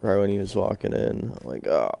when he was walking in. I'm like,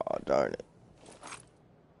 oh, darn it.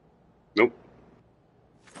 Nope.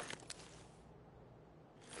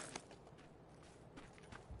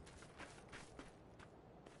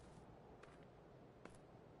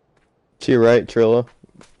 To your right, Trilla.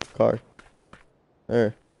 Car.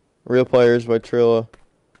 There. Real players by Trilla.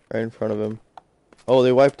 Right in front of him. Oh,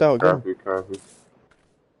 they wiped out. Go. Copy.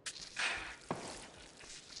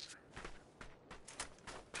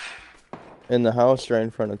 In the house right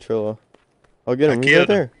in front of Trilla. Oh, get him. I He's right killed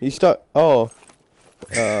him. there. He's stuck. Oh.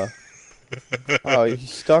 Oh,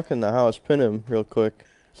 he's stuck in the house. Pin him real quick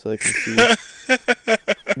so they can see.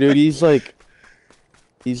 Dude, he's like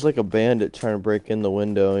a bandit trying to break in the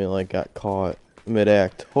window and like got caught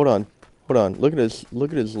mid-act. Hold on. Look at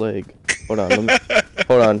his leg. Hold on.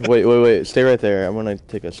 Hold on. Wait. Stay right there. I'm gonna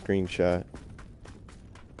take a screenshot.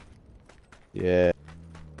 Yeah.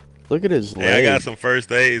 Look at his leg. Hey, I got some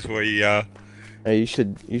first aids for you, y'all. Hey, you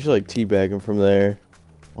should like teabag him from there.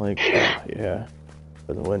 Like, yeah.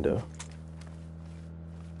 For the window.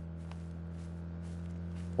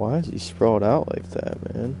 Why is he sprawled out like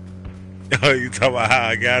that, man? Oh, you talking about how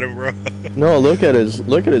I got him, bro? No, look at his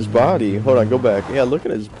body. Hold on, go back. Yeah, look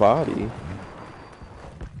at his body.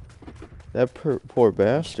 That poor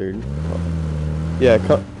bastard. Yeah,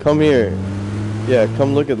 come here. Yeah,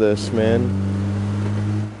 come look at this, man.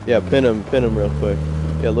 Yeah, pin him real quick.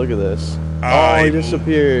 Yeah, look at this. Oh, he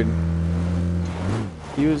disappeared.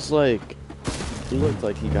 He was like, he looked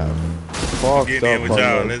like he got fucked Getting in up with on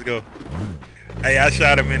y'all. the... Let's go. Hey, I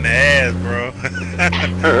shot him in the ass, bro. He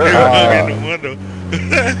was hung in the window.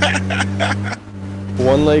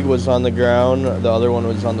 One leg was on the ground, the other one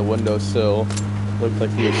was on the windowsill. Looked like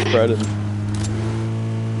he was spreading.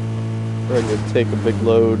 Ready to take a big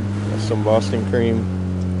load of some Boston cream.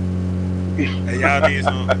 Hey, y'all need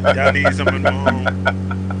some in the home.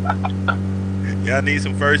 Y'all need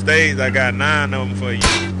some first aids. I got 9 of them for you.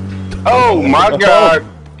 Oh my God!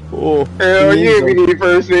 Oh, Hell yeah, we need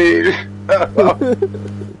first aid.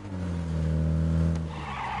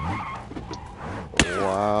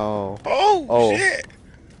 Wow. Oh shit!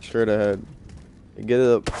 Straight ahead. Get it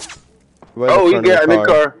up. Right Oh, he got in the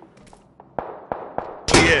car.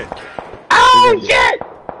 Yeah. Oh shit!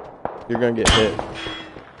 You're gonna get hit.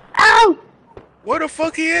 Ow! Where the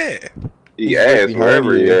fuck he at? He right asked behind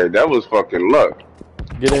wherever he you. at. That was fucking luck.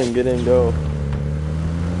 Get in, go.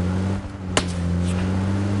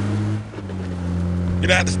 Get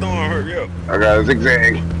out the storm, hurry up. I got a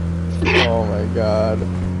zigzag. Oh my God.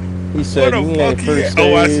 He said, Where the you fuck ain't he first at?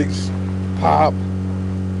 Oh, I see. aids. Pop.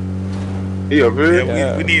 He up here?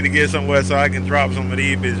 Yeah, we need to get somewhere so I can drop some of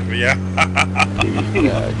these bitches for y'all.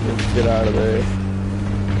 Yeah, get out of there.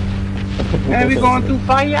 Man, we going through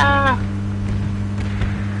fire.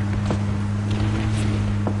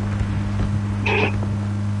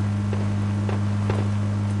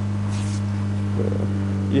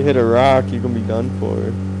 You hit a rock, you're gonna be done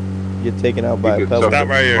for. Get taken out by a pebble. Stop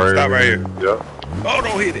right here. Stop right here. Yep. Oh,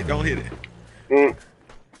 don't hit it. Don't hit it.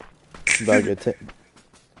 About to get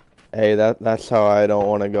hey, that's how I don't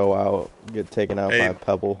want to go out. Get taken out by a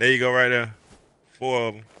pebble. There you go, right there. 4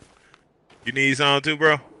 of them. You need some too,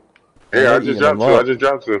 bro? Hey, I just dropped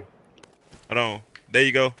two. Hold on. There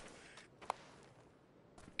you go.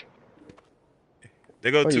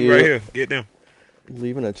 There go 2 right here. Get them.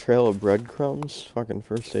 Leaving a trail of breadcrumbs? Fucking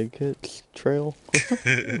first aid kits trail?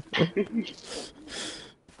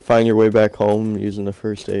 Find your way back home using the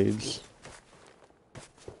first aids.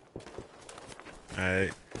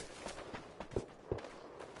 Alright.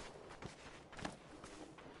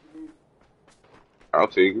 I'll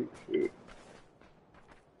take it. Shit.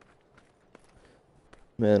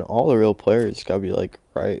 Man, all the real players gotta be like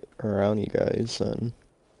right around you guys, and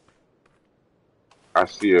I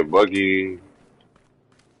see a buggy.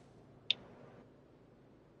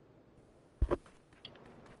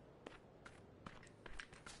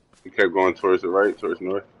 He kept going towards the right, towards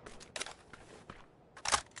north.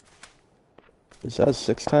 is that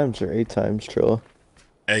 6 times or 8 times, Trilla?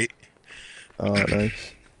 8. Oh,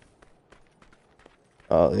 nice.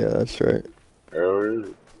 Oh, yeah, that's right. Hell yeah.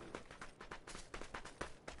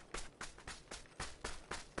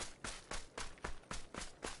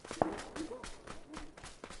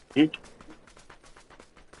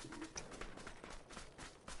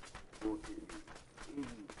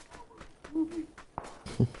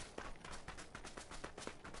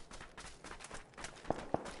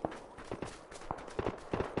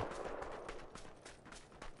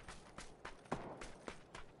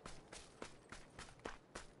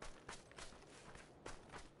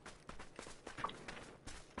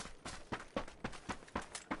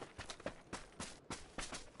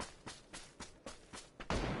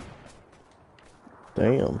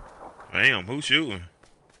 Damn. Damn, who's shooting? Who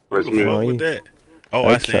Where's the me? fuck Oh, was you that? Oh,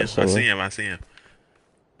 I see headshot him. I see someone. him. I see him.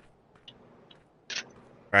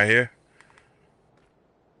 Right here.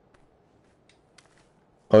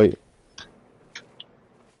 Oh, yeah.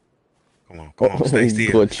 Come on. Stay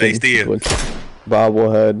still. Stay Glitching. still. Glitching.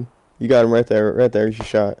 Bobblehead. You got him right there. Right there's your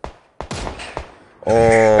shot.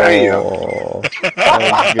 Damn. Oh,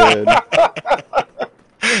 that was good.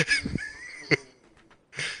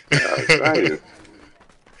 God damn.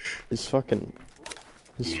 His fucking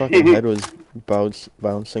head was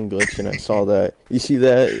bouncing, glitching. I saw that. You see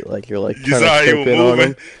that? Like you're like You trying to saw he scope was in on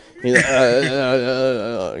moving. him.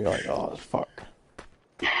 You're like, oh fuck.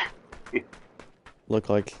 Looked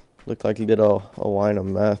like he did a line of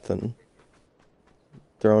meth and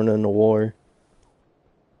thrown in the war.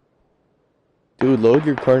 Dude, load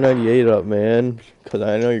your car 98 up, man, because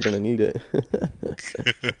I know you're gonna need it.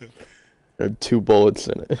 There are 2 bullets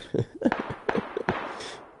in it.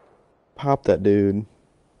 Pop that dude.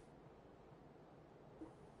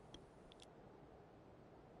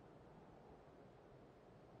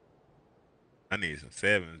 I need some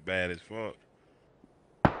sevens bad as fuck.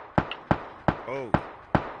 Oh,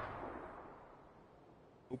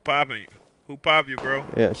 who popping you? Who pop you, bro?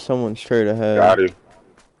 Yeah, someone straight Got ahead. him.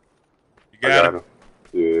 You I got got him?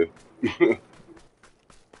 him. Yeah.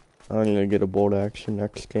 I need to get a bolt action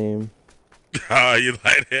next game. Oh, you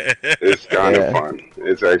like that? It's kind of Yeah, fun.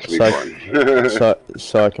 It's actually so fun.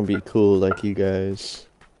 so I can be cool like you guys.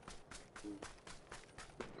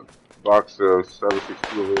 Box of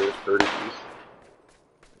 762 over there, 30 piece.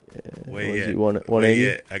 Yeah, Where was he he at? one Where he 180?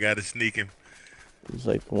 at? I gotta sneak him. He's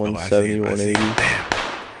like Oh, I see 170, him. I see him. 180. Damn.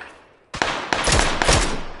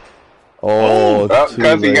 Oh, Oh, Oh, too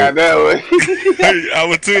cuz he got late. that one. I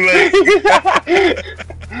was too late.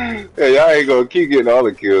 Hey, y'all ain't gonna keep getting all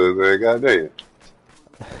the kills, man. God damn.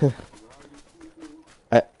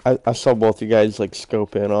 I saw both you guys like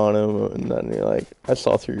scope in on him, and then you're like, I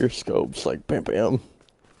saw through your scopes, like bam bam. All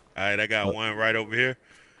right, I got one right over here.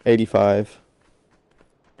 85,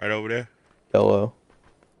 Right over there. yellow.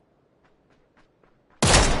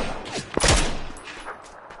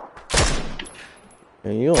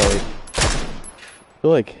 And you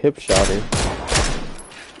like hip shotty.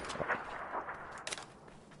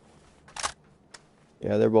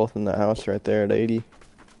 Yeah, they're both in the house right there at 80.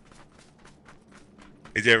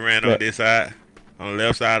 He just ran Man, on this side, on the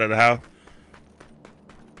left side of the house.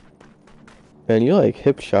 man, you like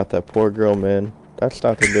hip shot that poor girl, man. That's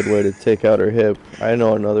not the good way to take out her hip. I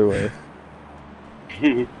know another way.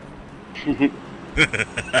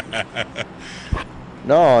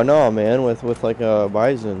 No, man, with like a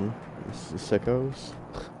bison. Sickos.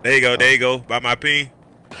 There you go, by my pin.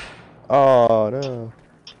 Oh no.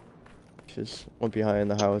 Just went behind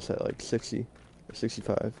the house at like 60 or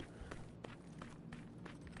 65.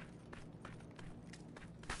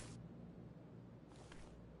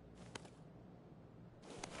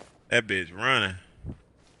 That bitch running.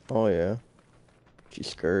 Oh yeah. She's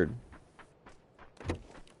scared.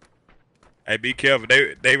 Hey, be careful.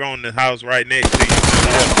 They on the house right next to you.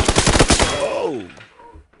 Oh,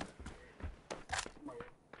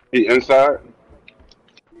 He inside?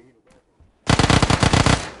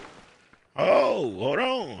 oh, hold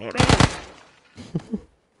on.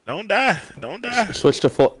 Don't die. Switch to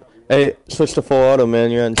full. Hey, switch to full auto,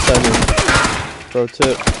 man. You're on 7. Pro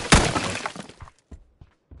tip.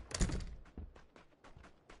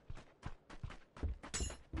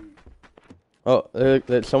 Oh,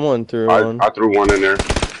 someone threw one. I threw one in there.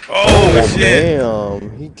 Oh shit!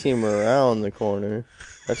 Damn, he came around the corner.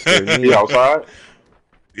 That scared He me. outside?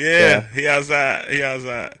 Yeah, Yeah, he outside. He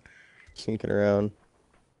outside. sneaking around.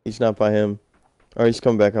 He's not by him. Or he's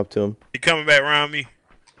coming back up to him. He coming back around me.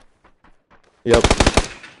 Yep.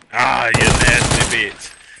 Ah, you nasty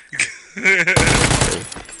bitch. Hey,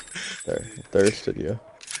 there. Thirsted you.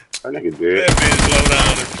 That nigga dead. That bitch low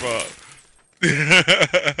down as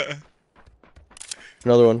fuck.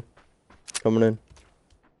 Another one. Coming in.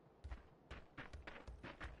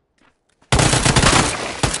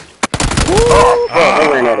 Oh fuck!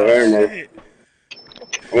 I ran out of Ah, ammo. shit.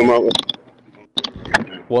 On my way.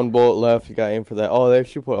 One bullet left. You got aim for that. Oh, they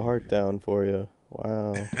actually put a heart down for you.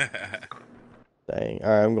 Wow. Dang. All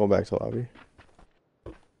right, I'm going back to lobby.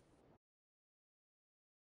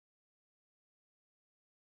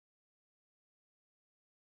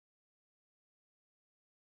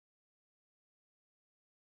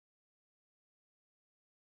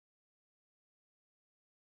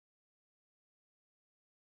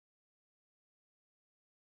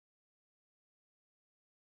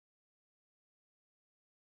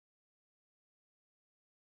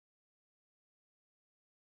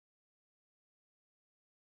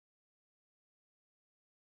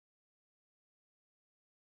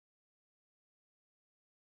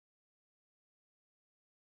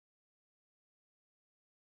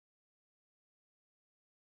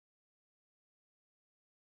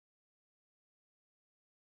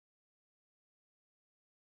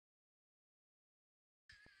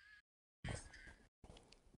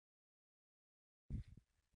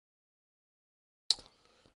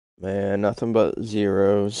 Man, nothing but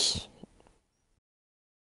zeros.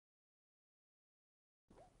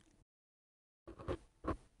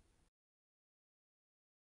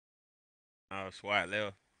 Oh, Swat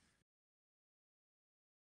left.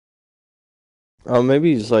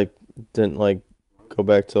 Maybe he's like didn't like go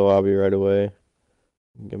back to the lobby right away.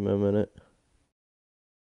 Give him a minute.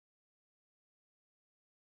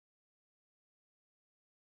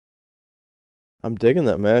 I'm digging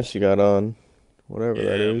that mask you got on, whatever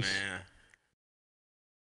that Yeah, is. man.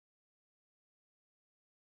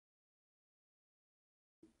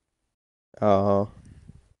 Uh,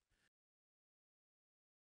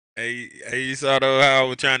 Hey, you saw though how I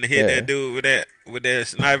was trying to hit that yeah. dude with that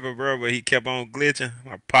sniper, bro, but he kept on glitching.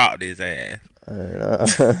 I popped his ass.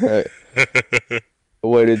 I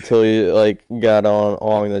waited till you like got on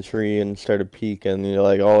along the tree and started peeking. And you're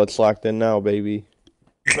like, oh, it's locked in now, baby.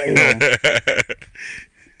 Bam.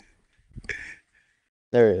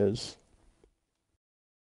 There it is.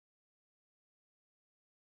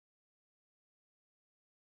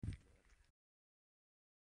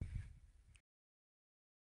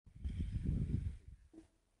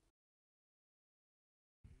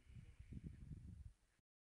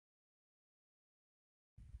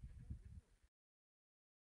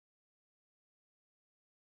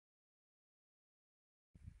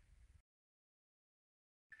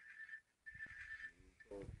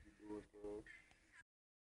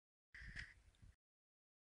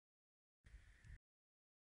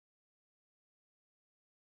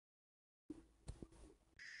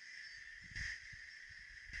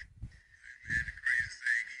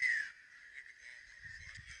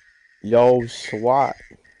 Yo, SWAT.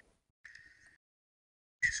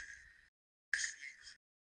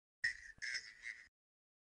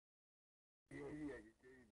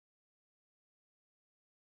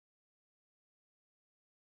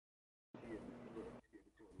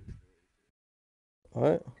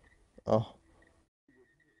 What? Oh.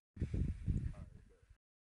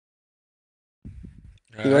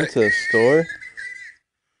 All He went right. to the store?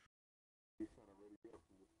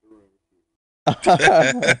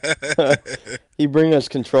 He bring his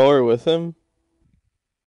controller with him?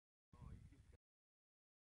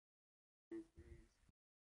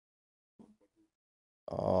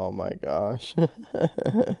 Oh my gosh.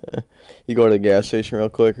 You go to the gas station real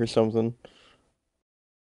quick or something?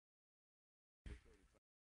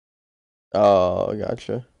 Oh,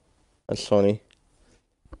 gotcha. That's funny.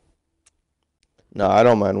 No, I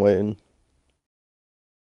don't mind waiting.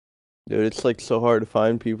 Dude, it's like so hard to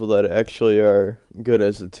find people that actually are good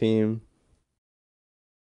as a team,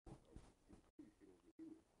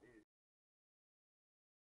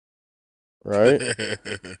 right?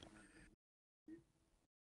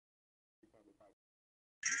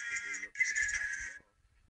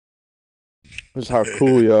 Just how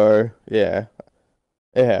cool you are. Yeah,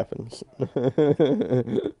 it happens.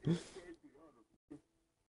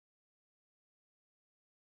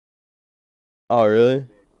 Oh, really?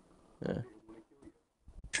 Yeah,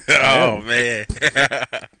 I Oh am. man.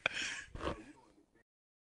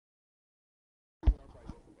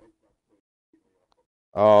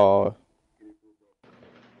 Oh,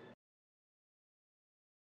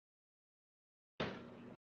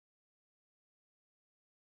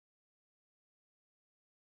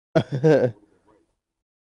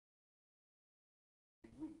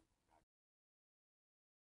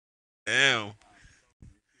 Damn.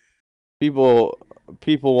 People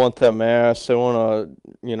people want that mask. They want to,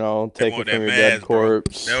 They take it want that from your dead mask, bro.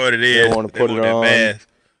 That's corpse. what it They is. want to They put it want that on. mask.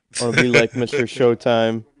 Want to be like Mr.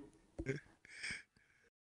 Showtime.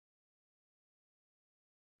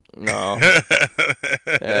 No.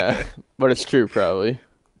 Yeah, but it's true probably.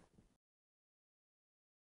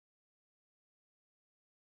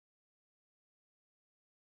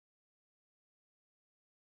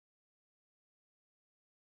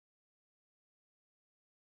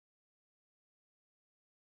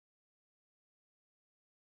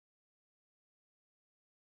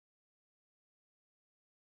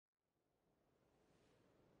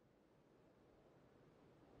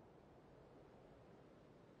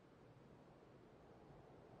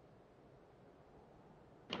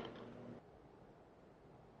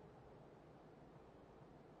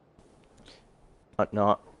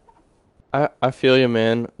 No, I feel you,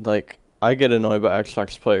 man. Like I get annoyed by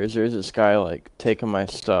Xbox players. There's this guy like taking my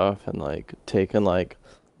stuff and like taking like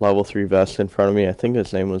level 3 vest in front of me. I think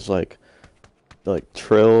his name was like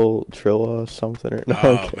Trilla something or no.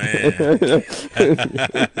 Oh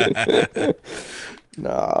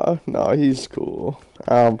man. Nah, he's cool.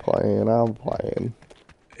 I'm playing.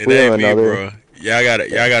 It We have ain't me, another. bro. Y'all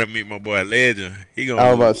gotta meet my boy Legend. He gonna I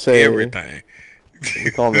was about lose to say everything.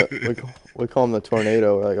 we call him we call him the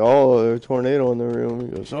tornado. We're like, oh, there's a tornado in the room. He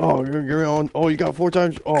goes, oh, you're on. Oh, you got 4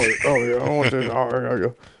 times. Oh, yeah, I want this. Oh, I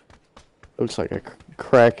go. Looks like a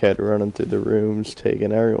crackhead running through the rooms,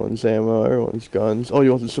 taking everyone's ammo, everyone's guns. Oh,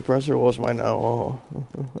 you want the suppressor? What's mine now? Oh.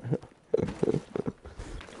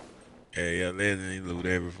 Yeah, Legend, he lose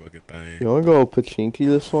every fucking thing. You want to go Pachinki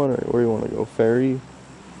this one, or where you want to go? Ferry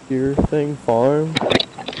here thing, farm?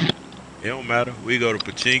 It don't matter. We go to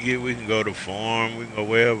Pachinki, we can go to Farm, we can go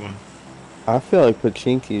wherever. I feel like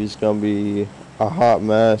Pachinki is gonna be a hot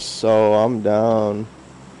mess, so I'm down.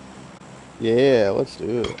 Yeah, let's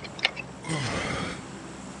do it.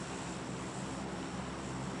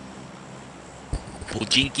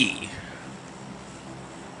 Pachinki.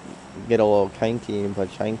 Get a little kinky in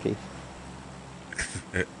Pachinki.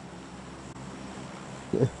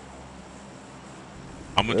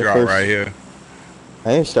 I'm gonna At drop right first, here.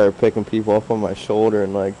 I ain't started picking people up on my shoulder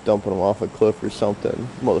and like dumping them off a cliff or something.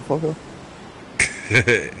 Motherfucker,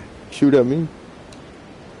 shoot at me.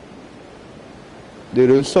 Dude,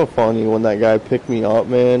 it was so funny when that guy picked me up,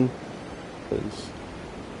 man. 'Cause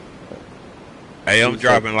Hey, he I'm was like,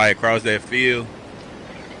 dropping like across that field.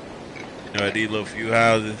 These little few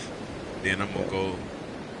houses. Then I'm gonna yeah, go work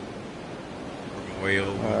my way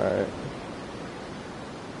over. alright.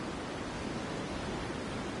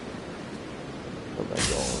 Where am I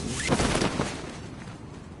going?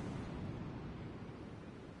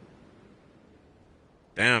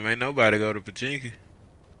 Damn, ain't nobody go to Pachinki.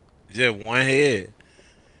 Just one head.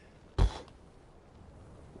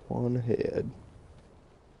 One head.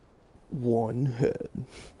 One head.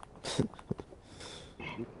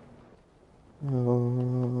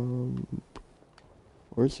 Um,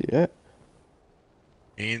 where's he at?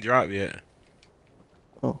 He ain't dropped yet.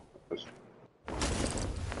 Oh,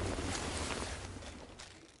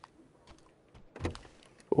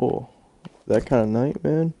 cool. That kind of night,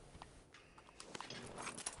 man.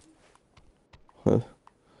 Huh.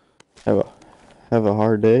 Have a have a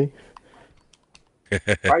hard day.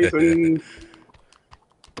 Bison.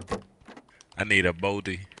 I need a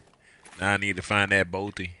bolty. Now I need to find that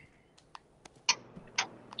bolty.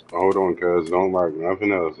 Hold on, cuz. Don't like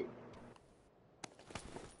nothing else.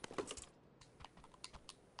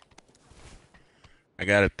 I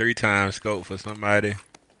got a 3 times scope for somebody.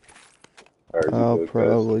 Alright, you I'll good, cuz.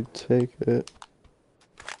 probably take it.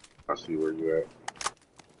 I see where you at.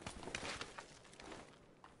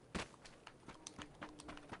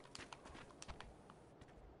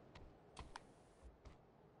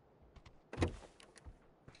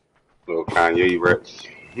 Little Kanye reps.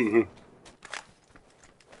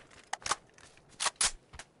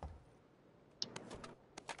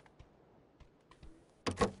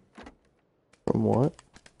 From what?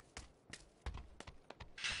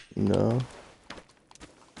 No.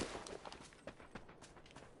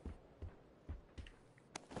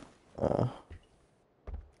 Uh,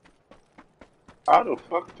 How the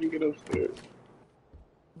fuck did you get upstairs?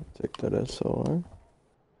 take that SLR.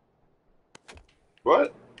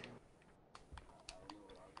 What?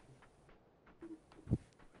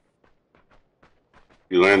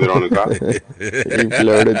 You landed on the top? He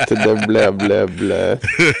floated to the blah blah blah.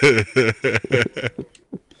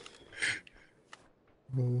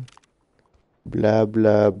 Blah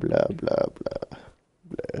blah blah blah blah.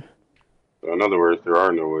 So in other words, there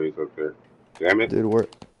are no ways up there. Damn it. Dude,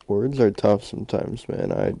 words are tough sometimes,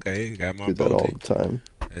 man. I Okay, got my do that all booty. the time.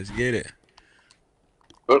 Let's get it.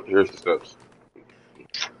 Oh, here's the steps.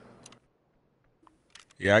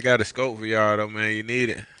 Yeah, I got a scope for y'all though, man. You need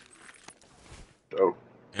it. Oh,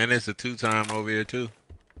 And it's a 2-time over here too.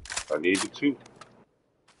 I need the two.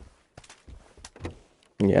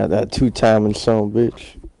 Yeah, that 2-timing son of a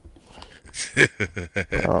bitch. I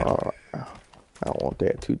don't want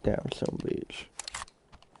that 2-timing son of a bitch.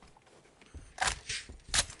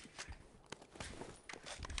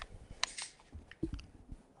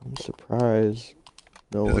 I'm surprised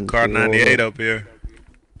no There's a one's car rolled 98 up up here.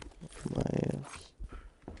 my ass.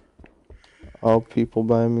 All people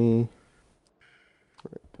by me.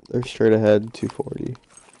 They're straight ahead, 240.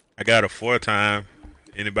 I got a 4-time.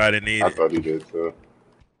 Anybody need I it? thought he did so.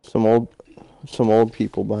 Some old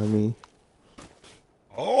people by me.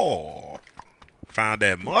 Oh, found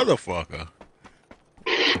that motherfucker.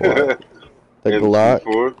 What? The Glock?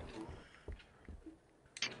 MP4.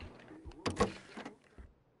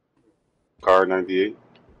 Car 98.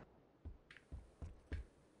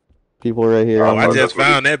 People right here. I Oh, I thought just that's what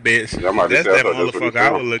he. found that bitch. I'm about to That's say. I that thought that's what he motherfucker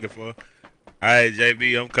I was found. looking for. Alright,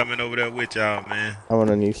 JB, I'm coming over there with y'all, man. I'm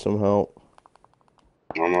gonna need some help.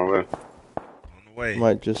 On my way. On the way.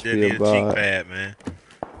 Might just Just be a need a cheek bot. pad, man.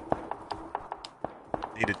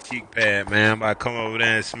 Need a cheek pad, man. I'm about to come over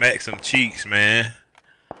there and smack some cheeks, man.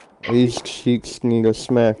 These cheeks need a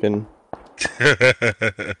smacking.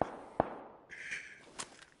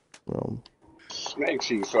 Smack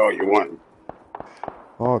cheeks all you want.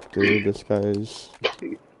 Fuck, dude, this guy's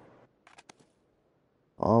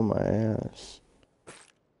on my ass.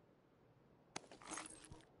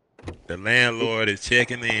 The landlord is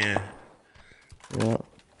checking in. Yeah,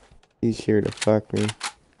 he's here to fuck me.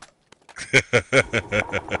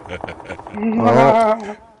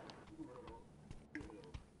 Oh,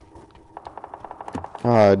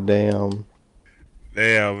 god damn.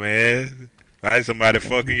 Damn, man. Like somebody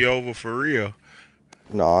fucking you over for real.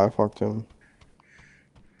 No, I fucked him.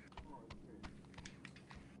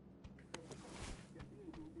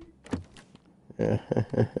 Yeah.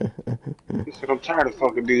 He said, I'm tired of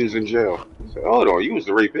fucking dudes in jail. I said, hold on, you was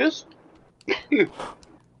the rapist?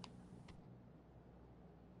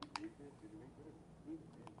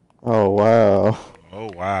 Oh, wow. Oh,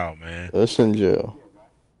 wow, man. That's in jail.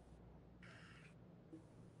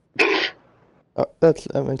 Oh,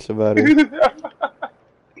 that makes it better.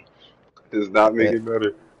 Does not make Yeah. it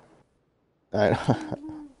better. I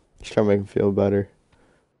just trying to make him feel better.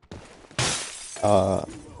 Yeah,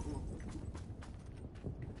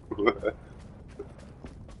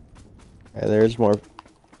 there's more.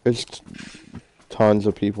 There's tons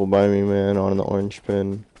of people by me, man, on the orange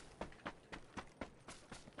pin.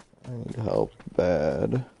 I need help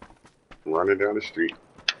bad. Running down the street.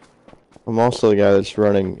 I'm also the guy that's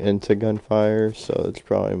running into gunfire, so it's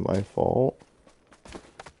probably my fault.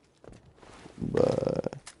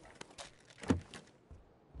 But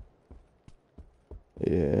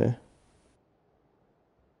yeah.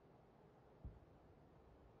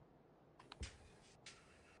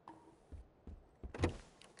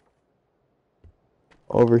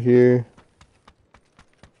 Over here.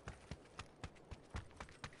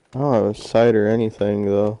 I don't have a sight or anything,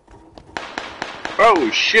 though. Oh,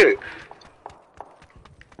 shit.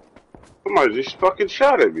 Somebody just fucking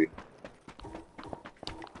shot at me.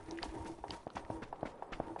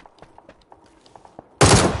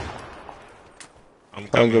 I'm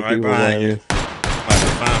Tons coming of right people behind by you. me. I'm about to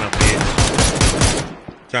find a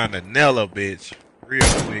bitch. Trying to nail a bitch real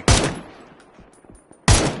quick.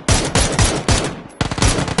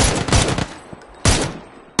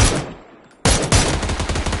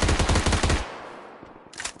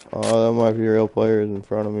 Oh, that might be real players in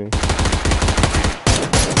front of me.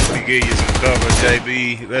 Let me give you some cover,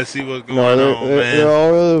 JB. Let's see what's going No, on, they're man.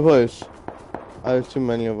 all over the place. There's too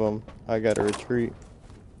many of them. I gotta retreat.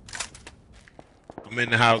 I'm in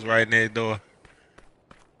the house right next door.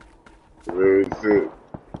 Real shit.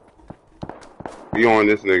 Be on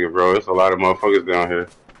this nigga, bro. There's a lot of motherfuckers down here.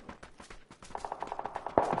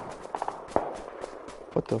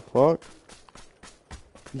 What the fuck?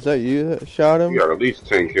 Is that you that shot him? You got at least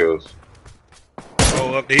 10 kills.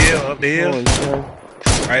 Oh, up the hill, up the hill. Holy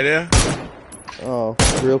shit. Right there. Oh,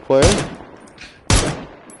 real player?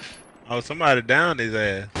 Oh, somebody downed his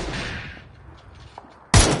ass.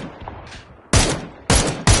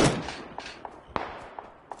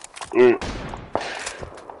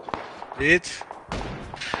 Bitch.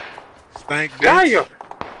 Stank bitch. Guy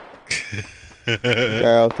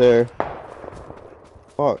out there.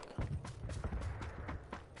 Fuck.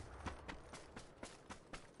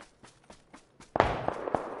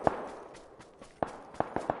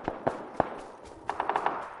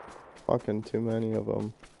 fucking too many of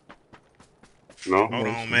them. No. Hold on,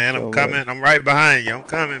 Wasting man. I'm so coming. much. I'm right behind you. I'm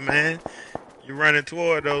coming, man. You running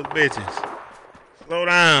toward those bitches. Slow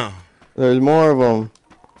down. There's more of them.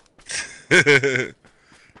 Dude,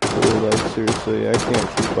 like seriously, I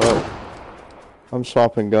can't keep up. I'm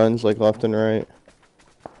swapping guns like left and right.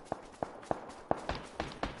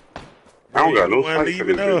 I Bro, don't you got the no one sight for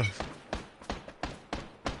leaving this us.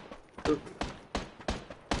 bitch.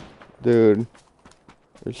 Dude,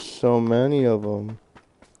 there's so many of them.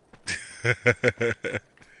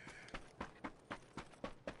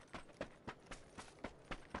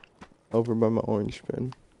 Over by my orange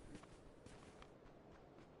pin.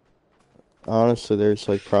 Honestly, there's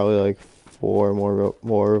like probably like 4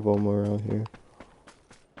 more of them around here.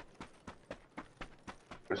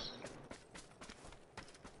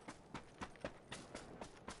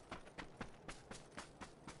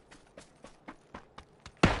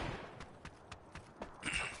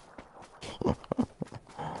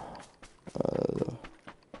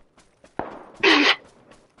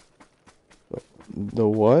 The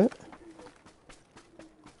what?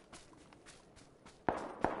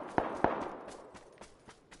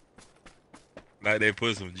 Like they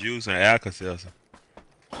put some juice in Alka-Seltzer.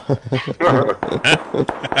 Bro,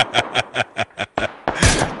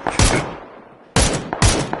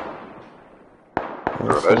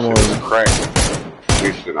 that shit is crack.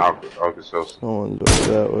 Juiced in Alka-Seltzer. Someone do it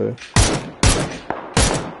that way.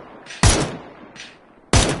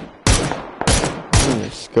 I need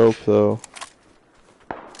a scope though.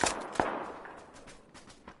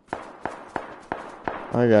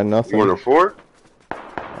 I got nothing. You want a 4?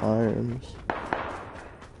 Irons.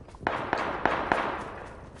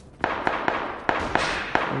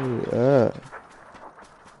 Look at that.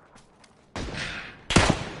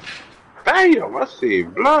 Damn, I see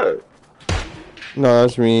blood. No,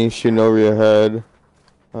 that's me shooting over your head.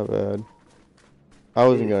 My bad. I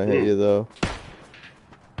wasn't gonna hit you though.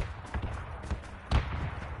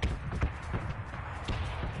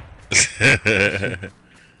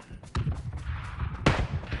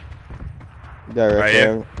 Guy right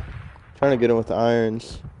there. here. Trying to get him with the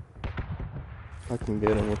irons. I can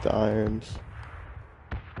get him with the irons.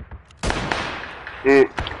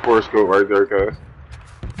 Force scope right there, guys.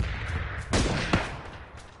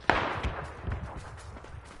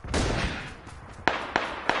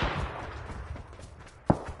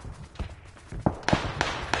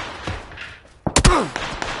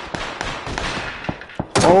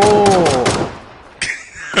 Oh!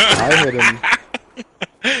 I hit him.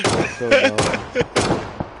 That's so dumb.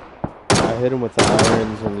 I hit him with the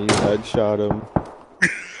irons and you headshot him.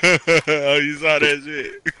 Oh, you saw that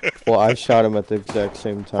shit? Well, I shot him at the exact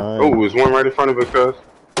same time. Oh, there's one right in front of us, cuz.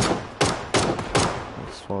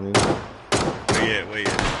 That's funny. Wait.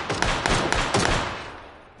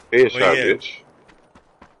 Headshot, bitch.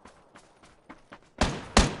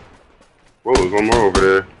 Whoa, there's one more over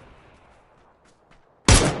there.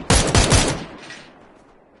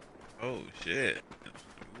 Oh, shit.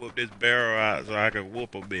 Whoop this barrel out so I can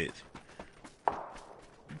whoop a bitch.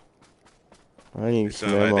 I need It some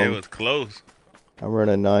sounded like that ammo. was close. I'm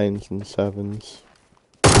running 9s and 7s.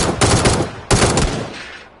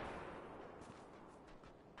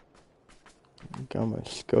 Got my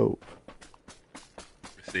scope.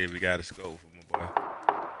 Let's see if we got a scope for my boy.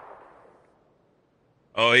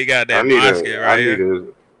 Oh, he got that I need musket right I here.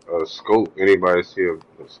 need a scope. Anybody see a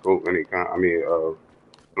scope? Any kind? I mean,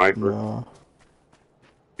 sniper, No.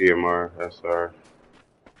 DMR, SR.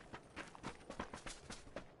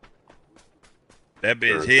 That bitch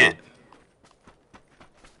Sure, hit.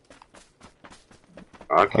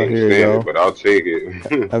 I can't here you stand go. it, but I'll take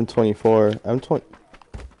it. I'm 24. I'm 20.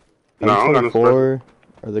 No, I don't got no 24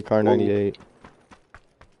 or the car 98.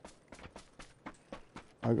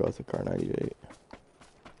 I'll go with the car 98.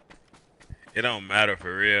 It don't matter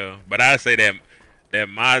for real. But I say that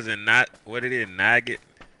Mosin not what it is, Nugget.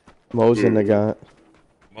 Mosin the got.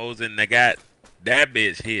 Mosin Nagat. That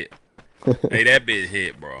bitch hit. Hey, that bitch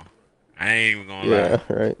hit, bro. I ain't even gonna lie. Yeah,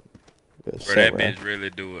 right. Bro, that bitch really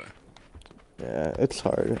do it. Yeah, it's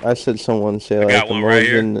hard. I said someone say I like got the one right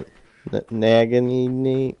here. Mosin Nagany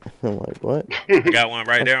Nate. I'm like, what? I got one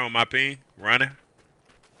right there on my ping, running.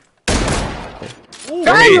 Ooh,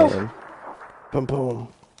 damn! Boom, boom.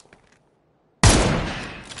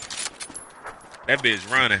 That bitch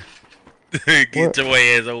running. Get your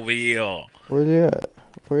ass over here. Where you at?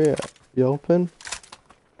 Where you at? You open?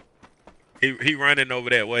 He running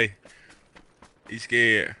over that way. He's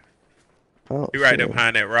scared. He right there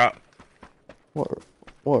behind that rock. What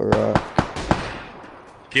rock?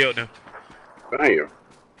 Killed him. Damn.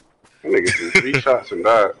 That nigga threw 3 shots and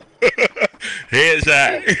died.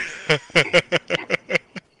 Headshot.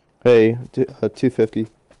 Hey, 250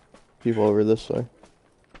 people over this way.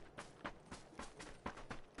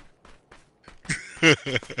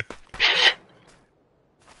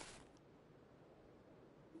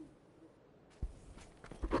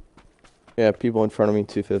 Yeah, people in front of me,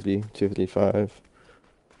 250, 255.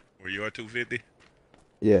 Were you at 250?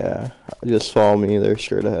 Yeah, just follow me. They're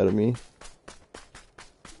straight ahead of me.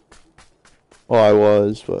 Well, I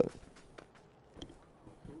was, but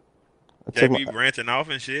I took my. JB branching off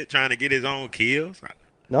and shit, trying to get his own kills.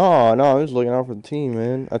 No, I was looking out for the team,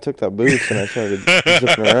 man. I took that boost and I started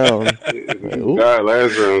zipping around. Like, You oop. died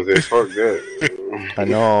last round. Said fuck that. I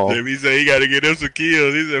know. JB said he got to get him some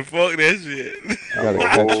kills. He said, "Fuck that shit." I gotta I'm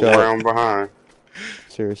a catch whole up. round behind.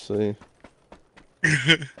 Seriously.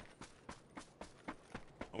 I'm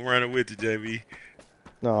running with you, JB.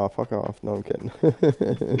 No, fuck off. No, I'm kidding.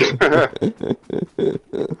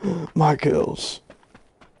 My kills.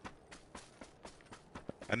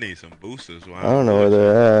 I need some boosters. I don't know where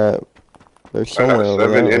they're at. They're I somewhere got over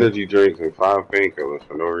 7 that way. energy drinks and 5 painkillers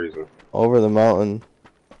for no reason. Over the mountain.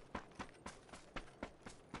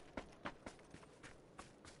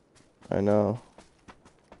 I know.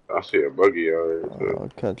 I see a buggy out there. So. I'll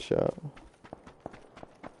catch up.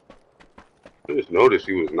 I just noticed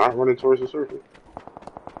he was not running towards the circle.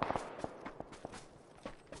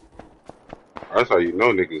 That's how you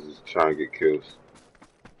know niggas is trying to get kills.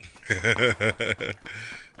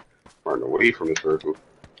 Running away from the circle.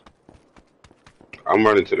 I'm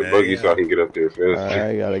running to the buggy so I can get up there fast.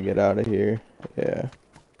 I gotta get out of here. Yeah.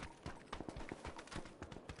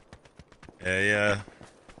 Yeah.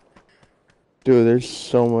 Dude, there's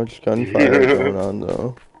so much gunfire going on,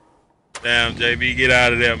 though. Damn, JB, get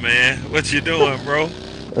out of there, man. What you doing, bro?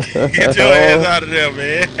 Get your ass out of there,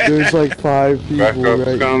 man. There's like 5 people Backup's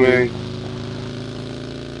right coming. here.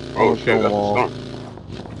 Oh shit, that's a storm.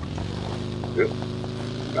 Yep.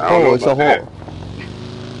 Oh, it's a hole.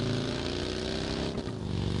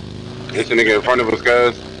 It's a nigga in front of us,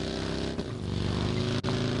 guys.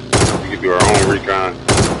 We can do our own recon.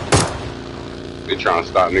 They trying to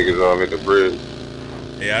stop niggas off at the bridge.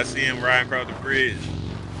 Yeah, I see him riding across the bridge.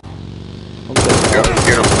 Yep,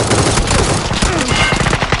 get him.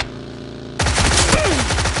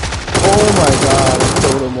 Oh my god, I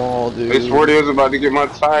killed them all, dude. They swore they was about to get my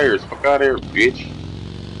tires. Fuck out of here, bitch.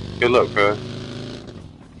 Good luck, cuz.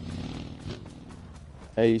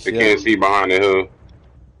 Hey, you see They can't that? see behind the hill.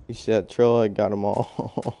 You see that trail? I got them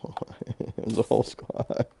all. It was a whole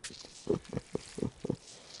squad.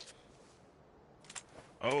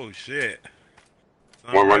 Oh shit.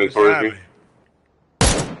 One running towards me.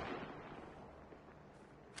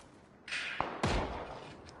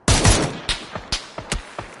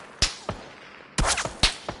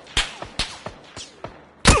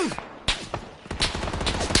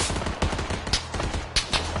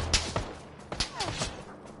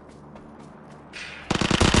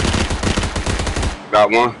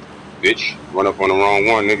 Got one. Bitch. Run up on the wrong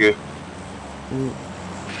one, nigga.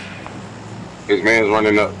 His man's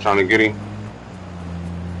running up, trying to get him.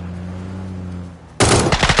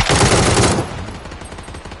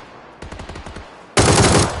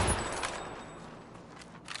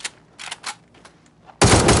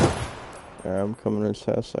 Yeah, I'm coming as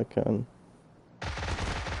fast as I can.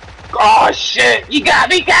 Oh shit! You got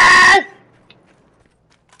me, guys!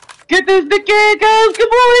 Get this the kid, guys! Come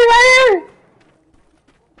on, right here!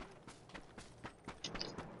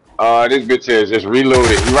 This bitch is just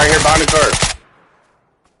reloaded. He right here behind the car.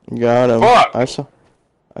 Got him. Fuck! I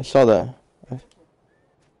saw that.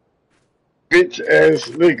 Bitch ass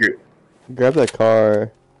nigga. Grab that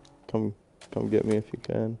car. Come get me if you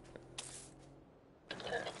can.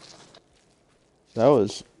 That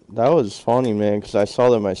was funny, man, because I saw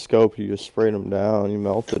that my scope, you just sprayed him down, you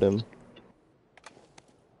melted him.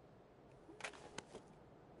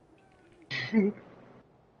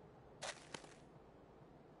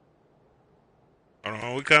 Hold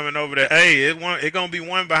on, we coming over there. Hey, it gonna be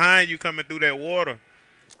one behind you coming through that water.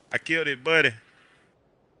 I killed it, buddy.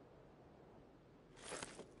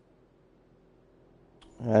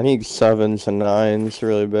 I need 7s and 9s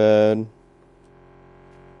really bad.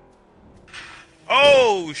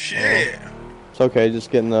 Oh shit! It's okay,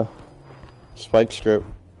 just getting the spike strip.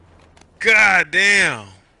 God damn!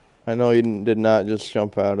 I know you did not just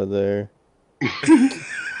jump out of there.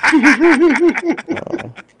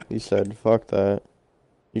 He said, fuck that.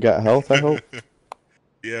 You got health, I hope?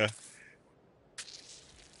 Yeah.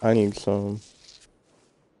 I need some.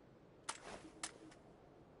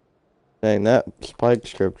 Dang, that spike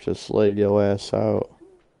strip just laid your ass out.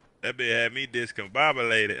 That bitch had me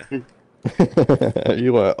discombobulated.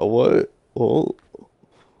 You went, what? Oh,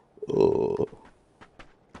 oh.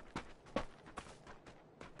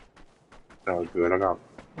 That was good. I got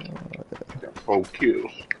 4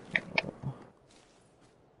 kills.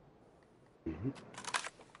 Hmm.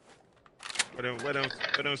 Where them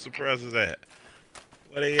suppressors at?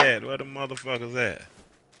 Where they at? Where them motherfuckers at?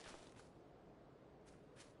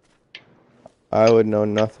 I would know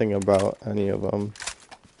nothing about any of them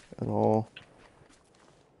at all.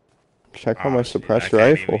 Check out my Oh shit, I suppressed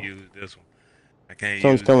can't even rifle. use this one. I can't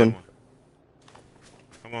Someone's use that coming. one.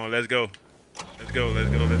 Come on, let's go. Let's go, let's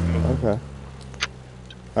go, let's go. Okay.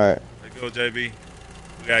 Alright. Let's go, JB. We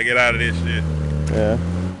gotta get out of this shit. Yeah.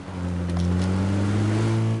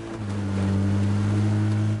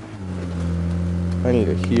 I need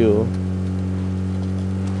a heal.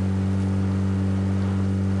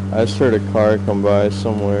 I just heard a car come by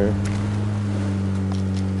somewhere.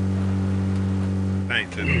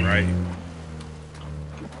 Think to the right.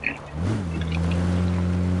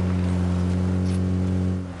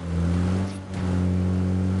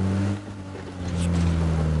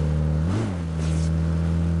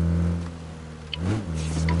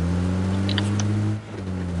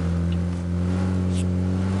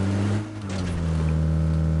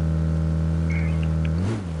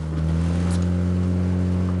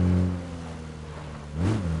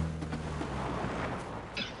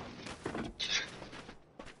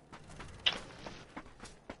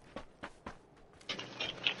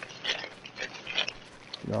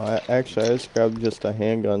 No, actually, I just grabbed just a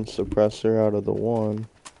handgun suppressor out of the one.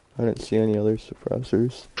 I didn't see any other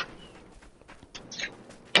suppressors.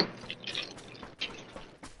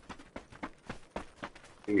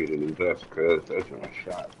 You need a new vest, cuz that's my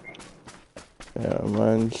shot. Yeah,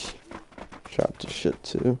 mine's shot to shit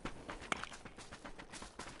too.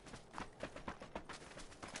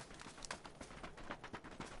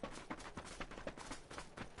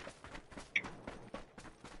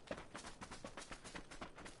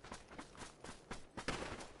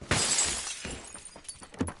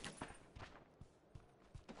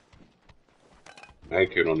 That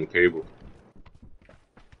kid on the table.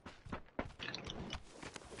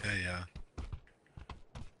 Yeah.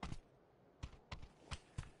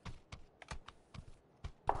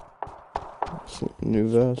 Some new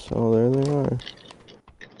vests. Oh, there they are.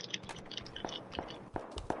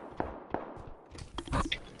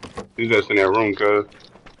 Who's vests in that room, cuz?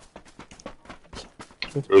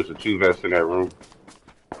 There was the 2 vests in that room.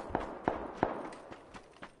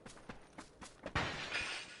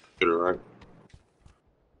 To the right.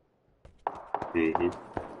 Mm-hmm.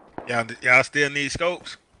 Y'all still need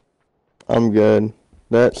scopes? I'm good.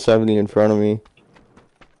 That's 70 in front of me.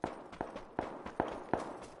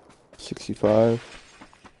 65.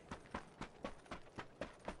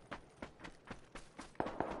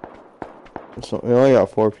 So we only got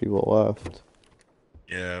 4 people left.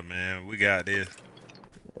 Yeah, man, we got this.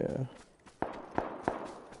 Yeah.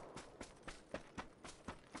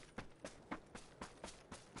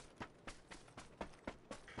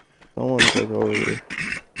 Someone's like over this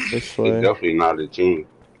It's way. definitely not a team.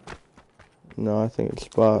 No, I think it's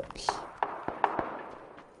bots.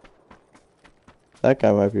 That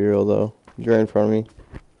guy might be real though. He's right in front of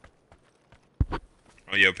me.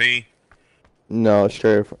 On your ping? No,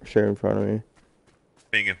 straight in front of me.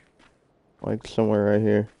 Pinging. Like somewhere right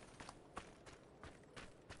here.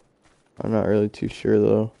 I'm not really too sure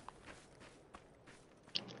though.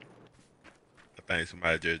 I think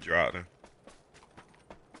somebody just dropped him.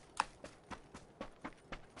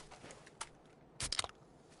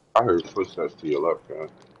 I heard footsteps to your left, guy.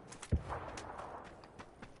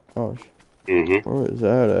 Oh, Mm-hmm. where is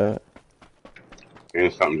that at?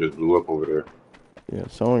 And something just blew up over there. Yeah,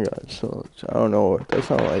 someone got so I don't know what that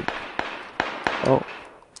sound like. Oh,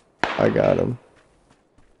 I got him.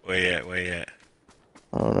 Where at? Where at?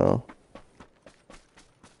 I don't know.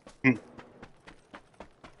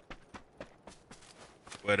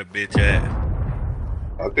 Where the bitch at?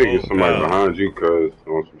 I think it's somebody God. behind you, cuz,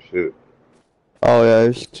 on some shit. Oh yeah,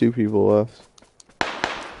 there's 2 people left.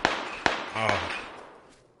 Oh,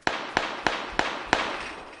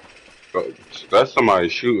 But that's somebody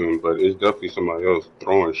shooting, but it's definitely somebody else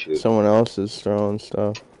throwing shit. Someone else is throwing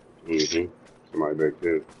stuff. Mm-hmm. Somebody back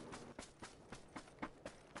there.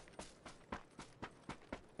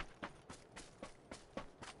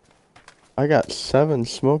 I got 7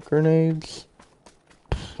 smoke grenades.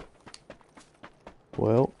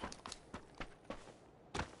 Well,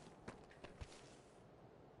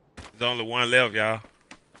 there's only one left, y'all.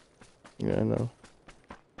 yeah, I know.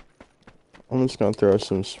 I'm just gonna throw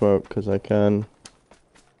some smoke because I can.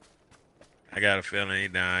 I got a feeling he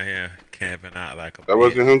down here camping out like a That bitch.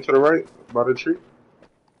 wasn't him to the right, by the tree?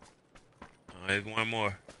 There's one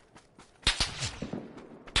more.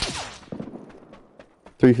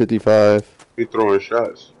 355 He throwing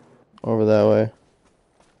shots. over that way.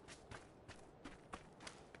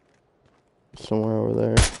 Somewhere over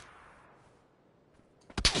there.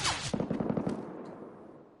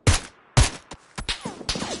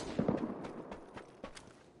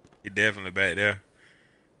 He definitely back there.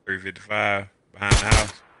 355 behind the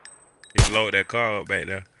house. He loaded that car up back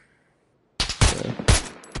there.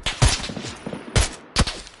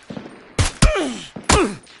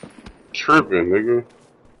 Tripping, nigga.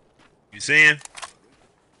 You see him?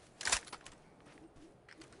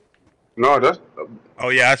 No, that's. Oh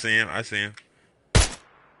yeah, I see him. I see him.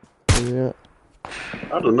 Yeah.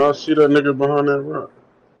 I do not see that nigga behind that rock.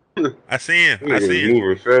 I see him. That I nigga's see him.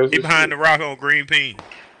 moving fast He as behind shit. the rock on green pin.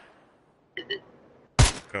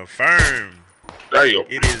 Confirm. Damn.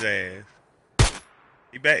 Get his ass.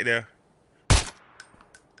 He back there.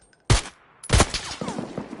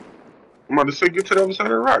 I'm about to say, get to the other side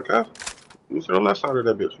of the rock, huh? Move to the left side of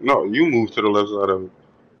that bitch. No, you move to the left side of it.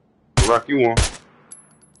 The rock you want.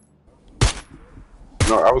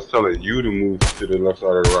 No, I was telling you to move to the left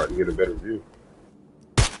side of the rock to get a better view.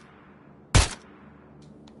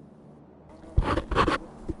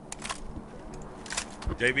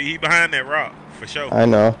 JB, he behind that rock for sure. I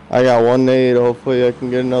know. I got one nade. Hopefully I can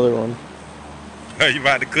get another one. You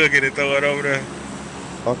about to cook it and throw it over there?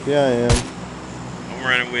 Fuck yeah, I am. I'm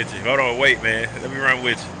running with you. Hold on, wait, man. Let me run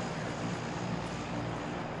with you.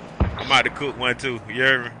 I'm about to cook one too. You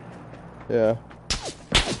heard me? Yeah.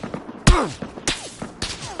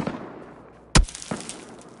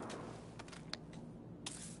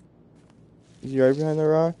 Is he right behind the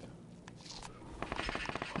rock?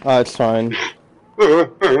 Oh, it's fine.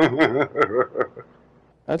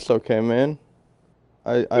 That's okay, man.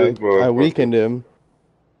 This I motherfucker. weakened him.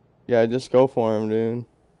 Yeah, just go for him, dude.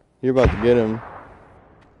 You're about to get him.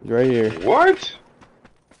 He's right here. What?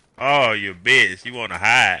 Oh, you bitch. You want to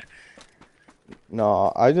hide.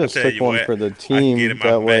 No, I I just tell took you one what. for the I can get team. him out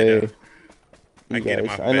That from back there. way, I you can get him guys.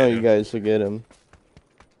 out from I know back you there. guys will get him.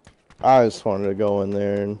 I just wanted to go in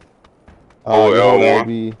there and. Oh, You hold L1?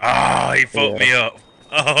 LB. Oh, he fucked Yeah. me up.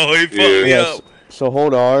 Oh, he fucked Yeah. me Yes. up. So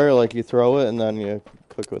hold R, like you throw it, and then you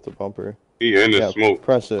click with the bumper. He in the Yeah, smoke.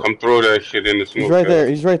 press it. Come throw that shit in the He's smoke, right there.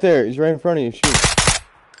 cuz. He's right there. He's right in front of you. Shoot.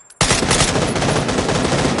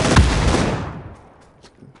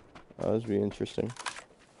 Oh, this would be interesting.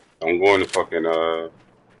 I'm going to fucking, the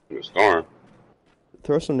storm.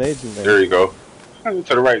 Throw some nades in there. There you go. To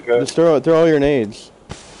the right, cuz. Just throw all your nades.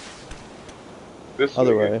 This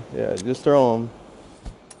Other nigga. way. Yeah, just throw them.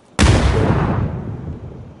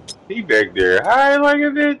 He back there. Hi, like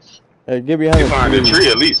a bitch. Hey, get Get behind the behind the tree. tree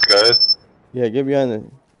at least, cuz. Yeah, get behind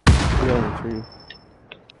the tree.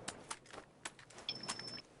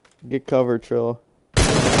 Get cover, Trill.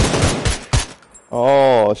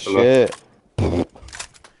 Oh Hello? shit.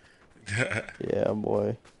 Yeah,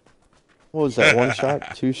 boy. What was that? One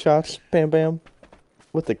shot? Two shots? Bam, bam.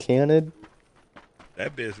 With the cannon.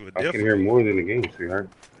 That bitch was I can hear difficult. more than the game, sweetheart.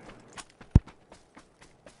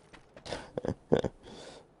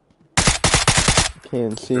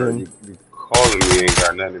 Can't see Girl, him. you calling me ain't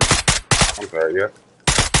got nothing. I'm sorry, yeah.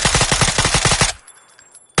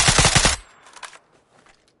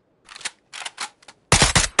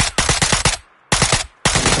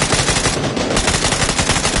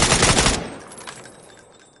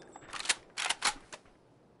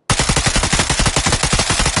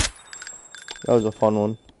 That was a fun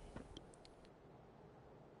one.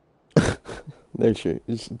 There she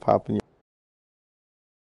is popping.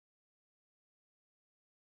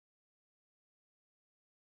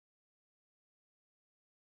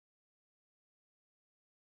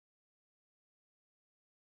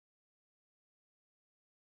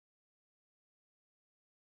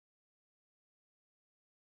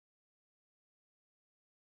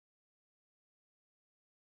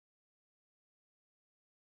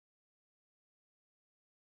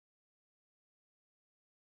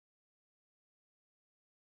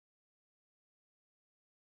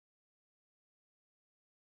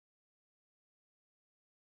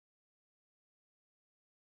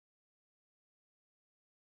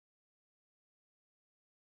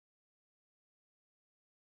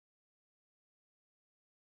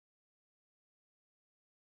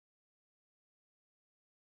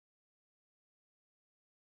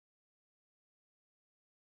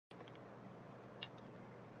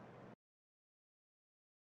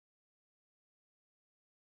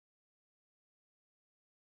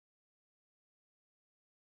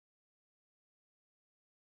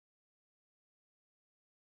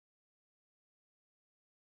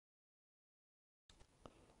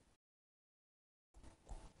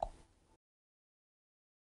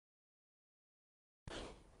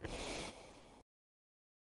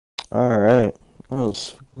 All right. That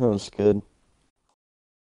was good.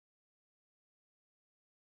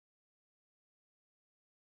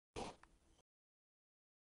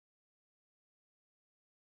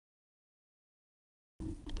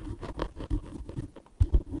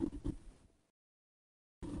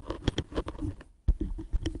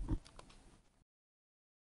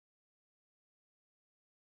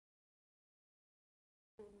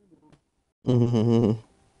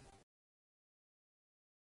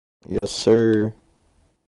 Yes, sir.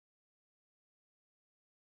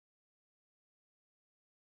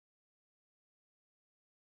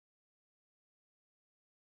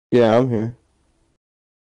 Yeah, I'm here.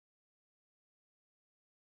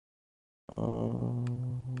 I'm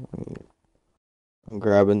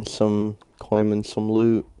grabbing some, claiming some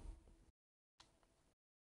loot.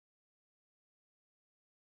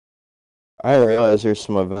 I realize there's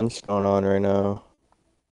some events going on right now.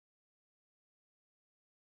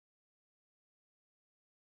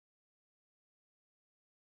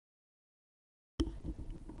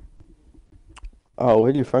 Oh,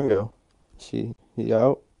 where'd your friend go? He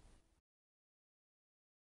out?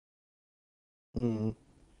 Mm.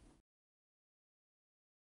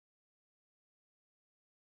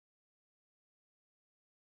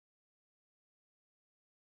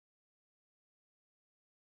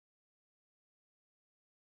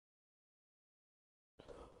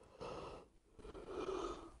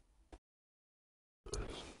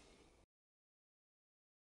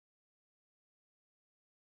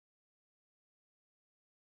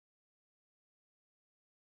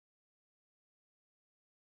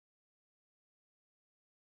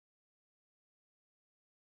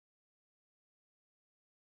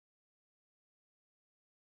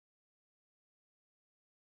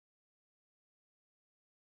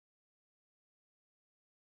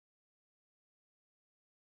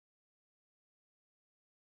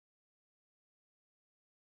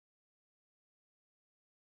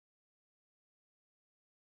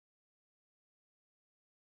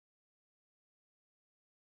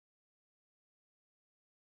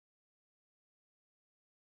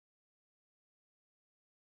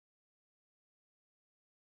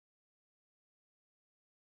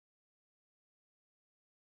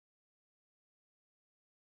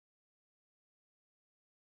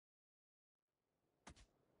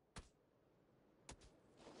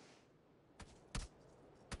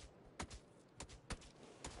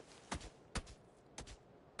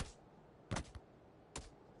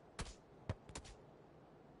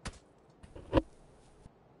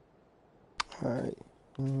 All right.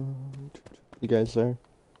 You guys there?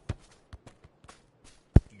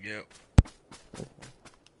 Yep.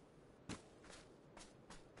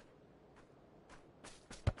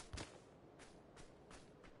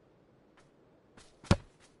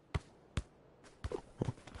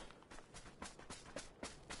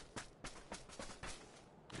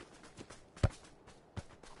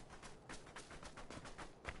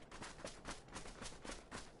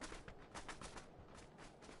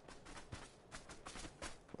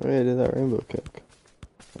 Oh, yeah, I did that rainbow kick.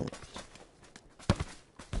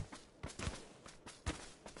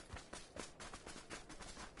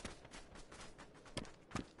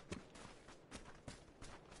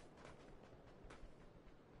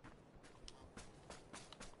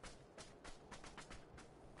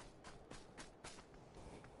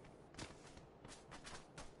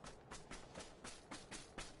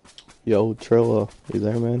 Yo, Trillo, you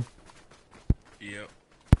there, man? Yep.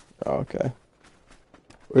 Oh, okay.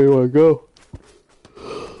 Where you wanna go?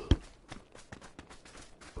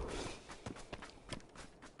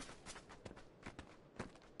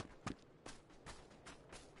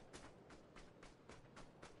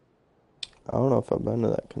 I don't know if I've been to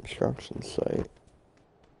that construction site.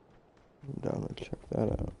 I'm down to check that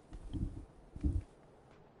out.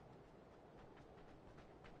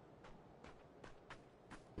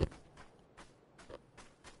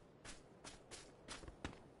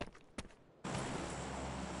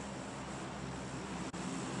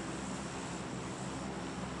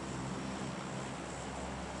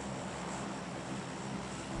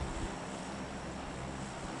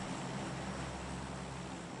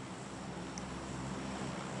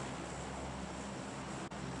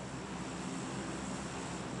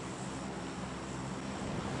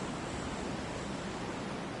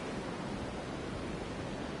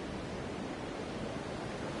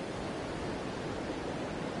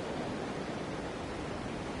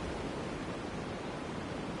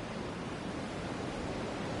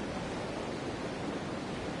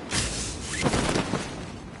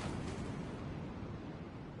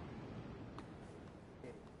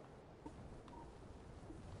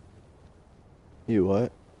 You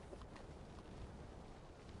what?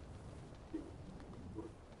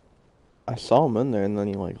 saw him in there and then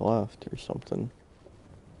he like left or something.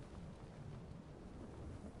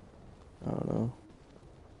 I don't know.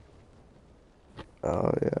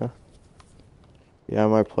 Oh yeah. Yeah, I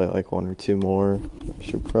might play like one or two more. I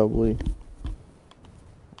should probably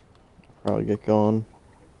get going.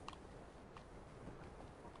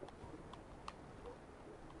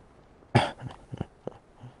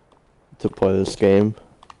 To play this game.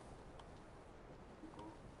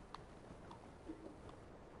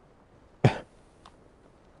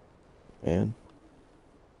 Man.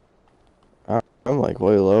 I'm like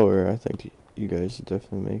way lower. I think you guys would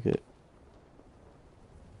definitely make it.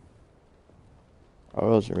 I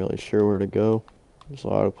wasn't really sure where to go. There's a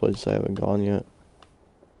lot of places I haven't gone yet.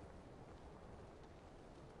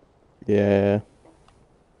 Yeah.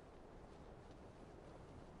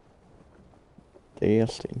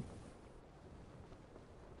 Tasting.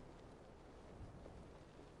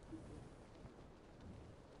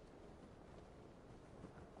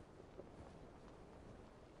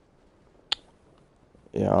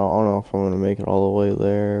 Yeah, I don't know if I'm gonna make it all the way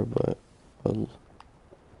there, but I'll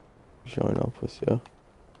join up with you.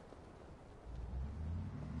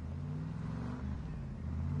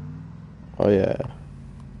 Oh yeah,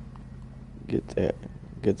 get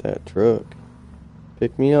that truck.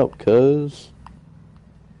 Pick me up, cuz.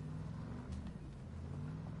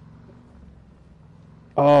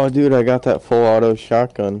 Oh, dude, I got that full auto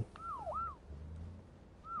shotgun.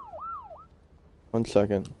 1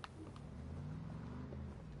 second.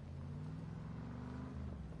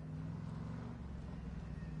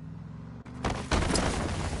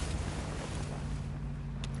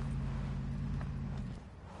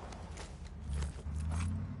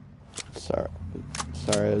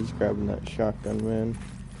 Sorry, I was grabbing that shotgun, man.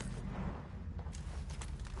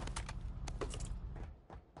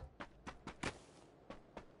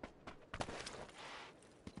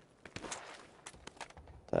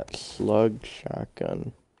 That slug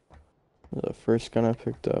shotgun. The first gun I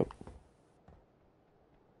picked up.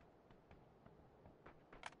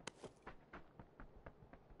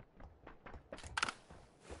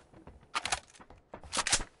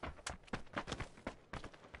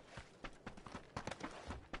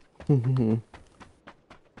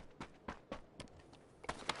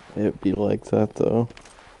 It'd be like that though.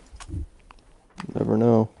 Never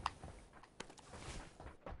know.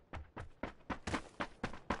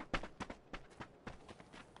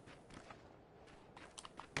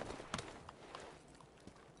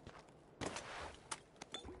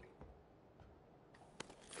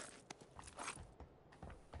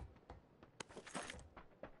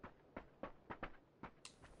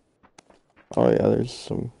 Oh yeah, there's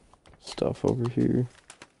some stuff over here.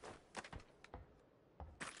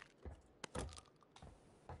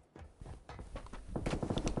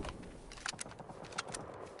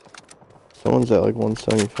 Someone's at like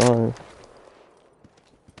 175.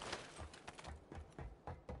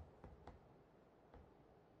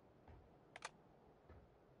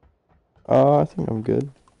 I think I'm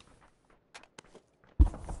good.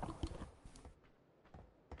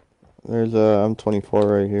 There's I'm 24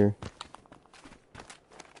 right here.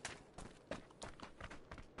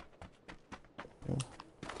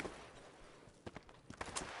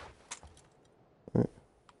 Right.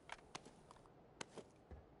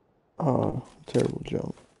 Oh, terrible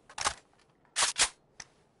jump.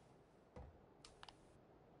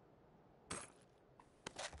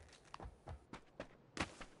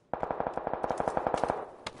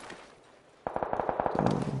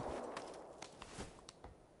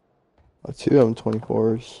 Two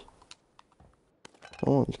M24s.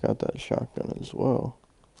 Someone's got that shotgun as well.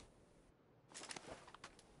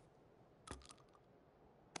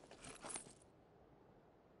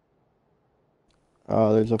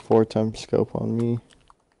 There's a 4-time scope on me.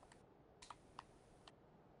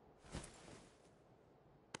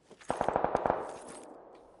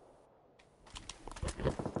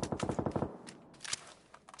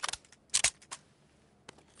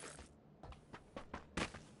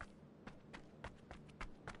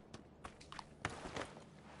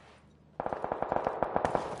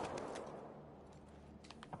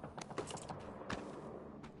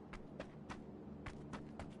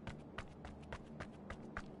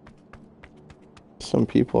 Some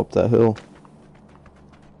people up that hill.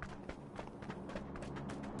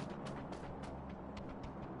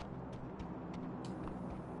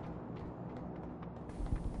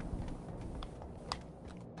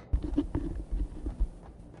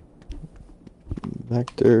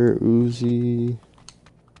 Vector, Uzi.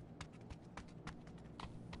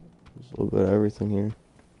 There's a little bit of everything here.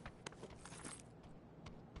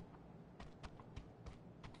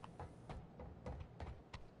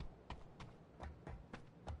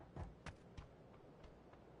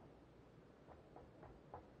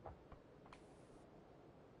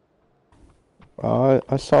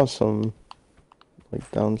 I saw some like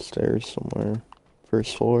downstairs somewhere,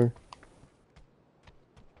 first floor.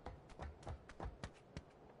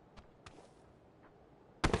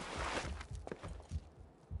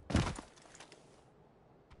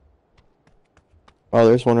 Oh,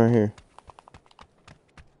 there's one right here.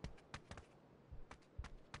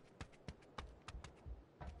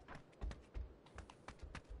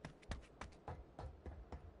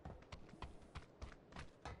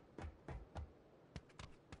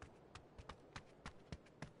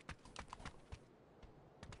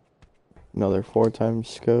 Another 4x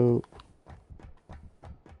scope.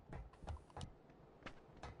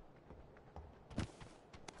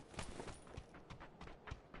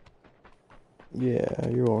 Yeah,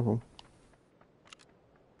 you're welcome.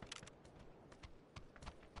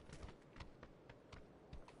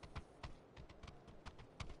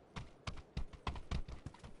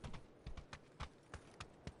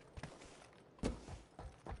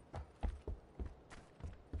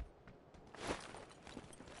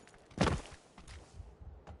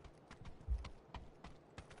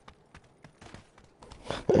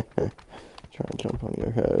 Trying to jump on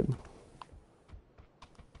your head.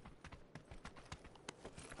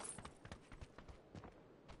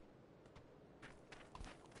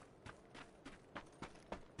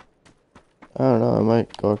 I don't know, I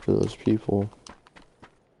might go after those people.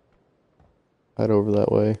 Head over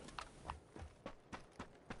that way.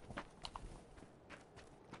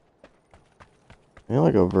 I need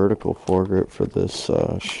like a vertical foregrip for this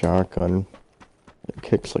shotgun. It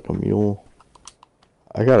kicks like a mule.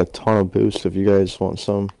 I got a ton of boost if you guys want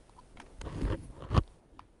some.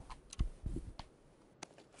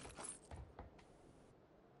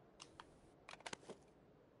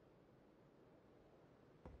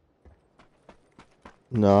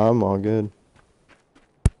 No, I'm all good.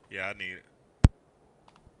 Yeah, I need it.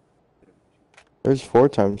 There's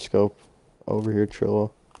 4x scope over here,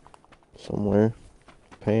 Trilla. Somewhere.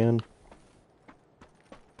 Pan.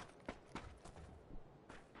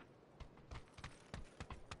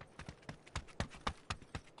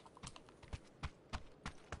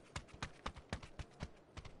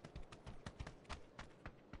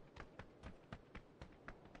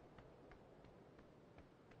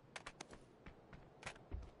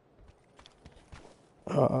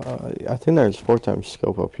 I think there's 4x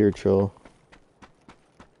scope up here, Trilla.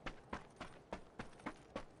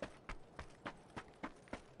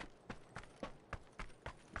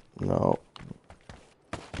 No.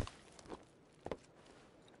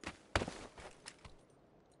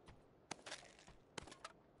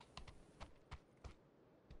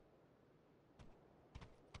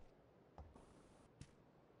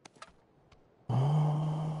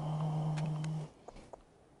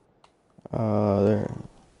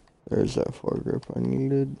 There's that foregrip I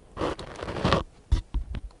needed.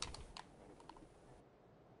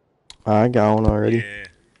 I got one already. Yeah,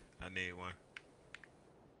 I need one.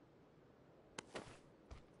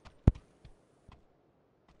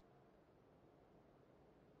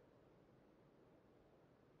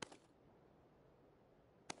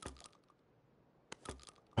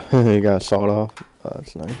 He got sawed off. Oh,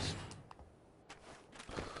 that's nice.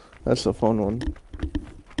 That's a fun one.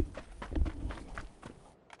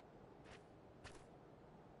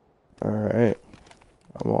 Alright.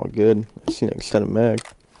 I'm all good. I see an extended mag.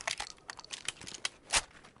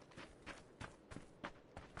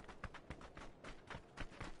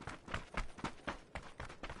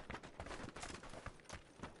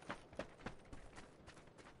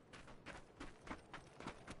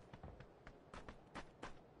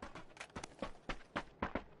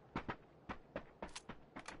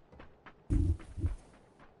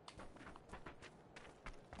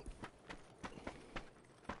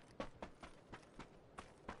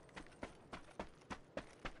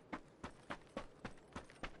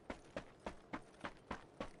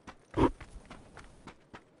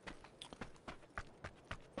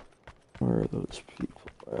 Where are those people?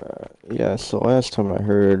 Yeah, so last time I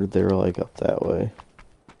heard they were like up that way.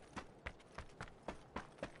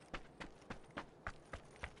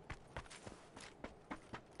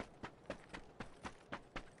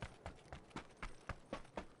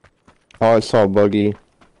 Oh, I saw a buggy.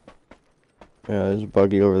 Yeah, there's a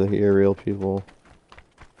buggy over here, real people.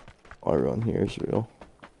 All everyone here is real.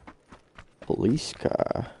 Police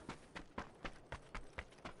car.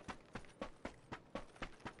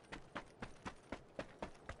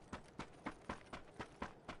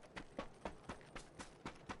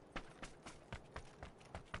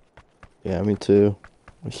 Yeah, me too.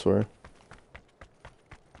 I swear.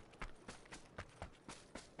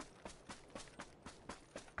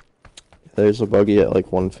 There's a buggy at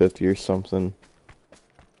like 150 or something.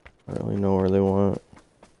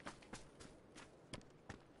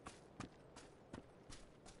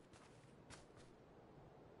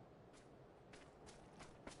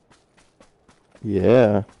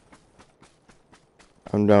 Yeah.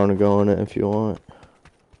 I'm down to go in it if you want.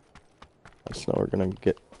 I just know we're gonna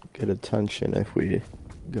get attention if we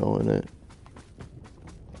go in it.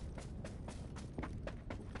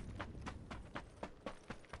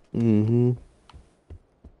 Mm-hmm.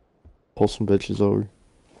 Pull some bitches over.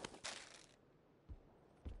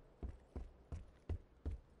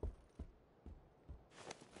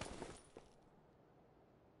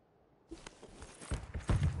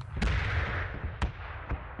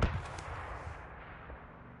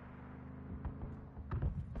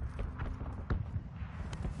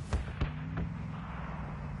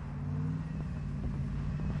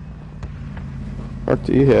 What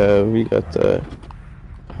do you have? You got that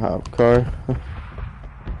hop car.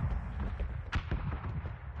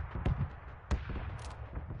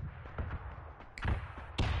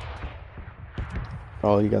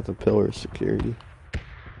 Oh, you got the pillar security.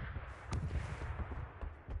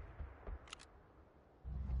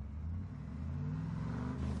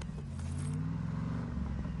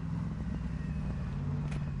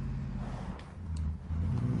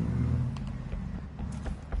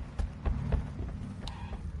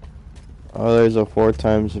 Oh, there's a 4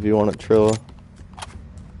 times if you want a Trilla.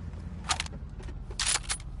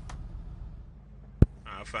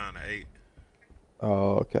 I found an 8.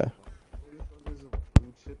 Oh, okay. What the fuck is a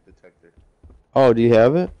blue chip detector? Oh, do you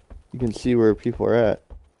have it? You can see where people are at.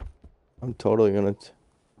 I'm totally gonna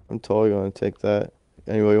take that.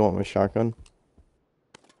 Anybody want my shotgun?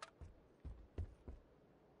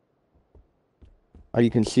 Oh, you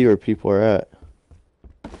can see where people are at.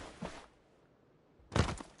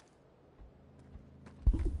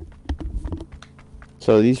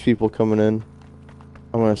 So these people coming in,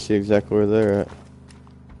 I want to see exactly where they're at.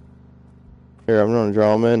 Here, I'm gonna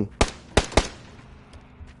draw them in.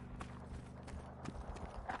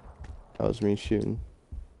 That was me shooting.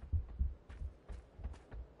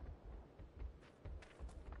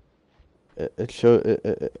 It's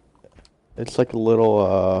like a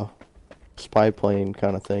little spy plane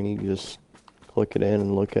kind of thing. You can just click it in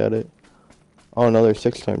and look at it. Oh, another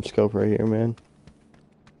 6 times scope right here, man.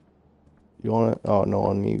 You want it? Oh, no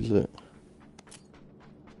one needs it.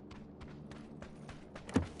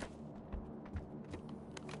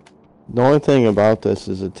 The only thing about this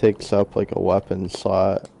is it takes up like a weapon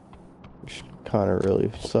slot, which kind of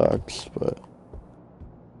really sucks, but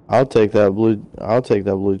I'll take that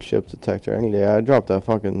blue chip detector any day. I dropped that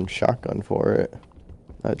fucking shotgun for it.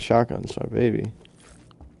 That shotgun's my baby.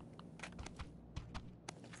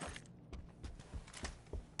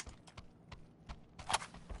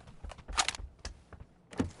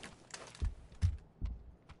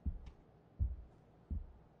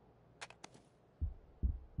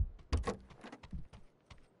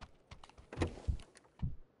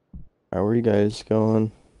 Alright, where you guys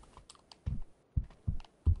going?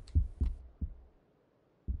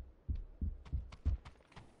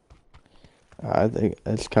 I think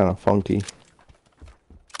it's kind of funky.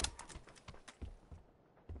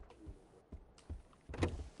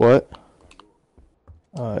 What?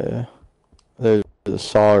 Oh yeah. There's a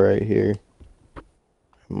saw right here. I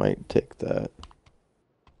might take that.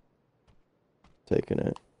 Taking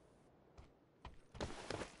it.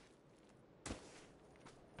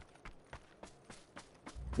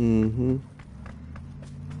 Mm-hmm.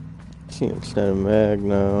 See an extended mag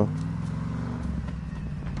now.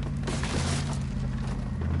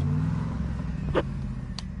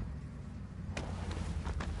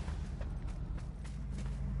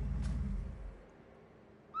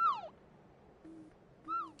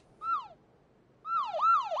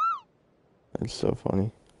 That's so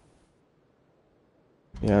funny.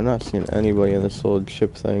 Yeah, I'm not seeing anybody in this little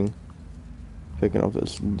chip thing. Picking up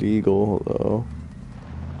this deagle though.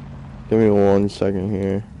 Give me 1 second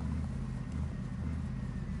here.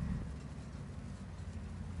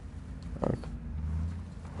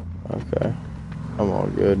 Okay. I'm all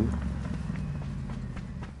good.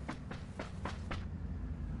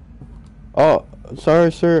 Oh,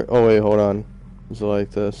 sorry, sir. Oh, wait, hold on. Is it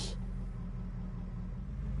like this?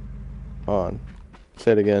 Hold on.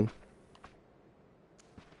 Say it again.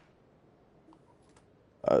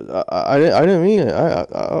 I didn't mean it.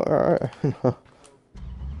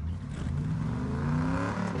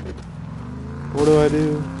 What do I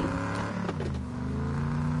do?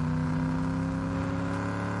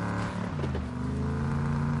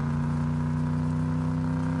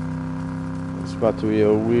 It's about to be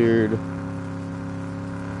a weird.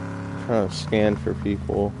 Trying to scan for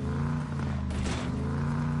people.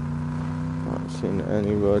 Not seeing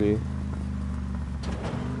anybody.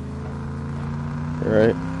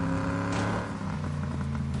 Right?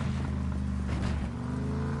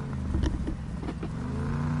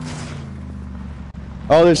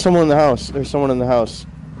 Oh, there's someone in the house. There's someone in the house.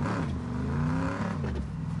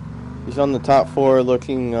 He's on the top floor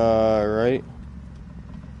looking, right.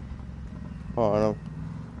 Hold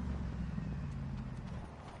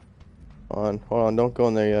on. Hold on. Don't go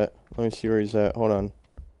in there yet. Let me see where he's at. Hold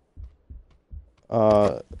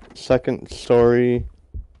on. Second story.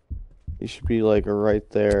 He should be, like, right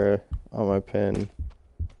there on my pin.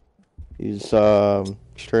 He's,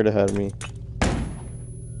 straight ahead of me.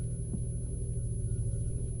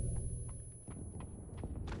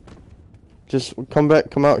 Just come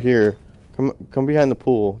back, come out here. Come behind the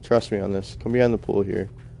pool. Trust me on this. Come behind the pool here.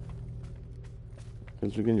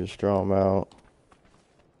 Because we can just draw him out.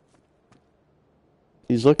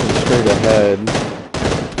 He's looking straight ahead.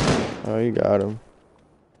 Oh, you got him.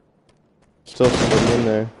 Still somebody in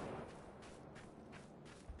there.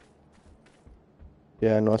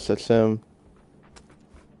 Yeah, unless that's him.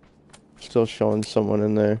 Still showing someone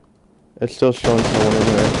in there. It's still showing someone in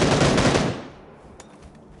there.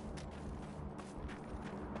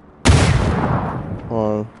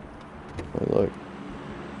 Hold on. Let me look.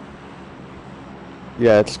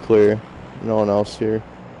 Yeah, it's clear. No one else here.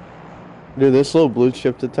 Dude, this little blue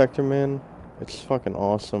chip detector, man, it's fucking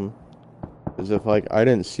awesome. Because if, like, I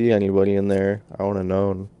didn't see anybody in there, I would have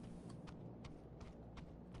known.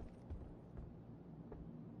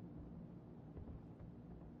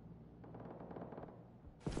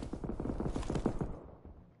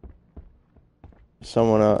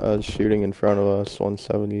 Someone shooting in front of us,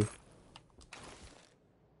 170.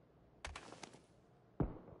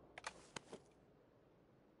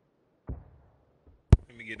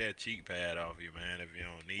 Let me get that cheek pad off you, man, if you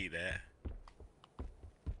don't need that.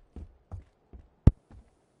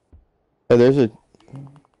 Hey, there's a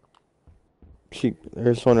cheek.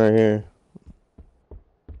 There's one right here.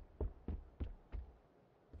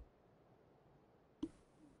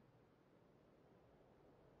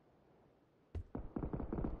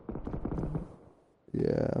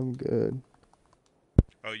 Yeah, I'm good.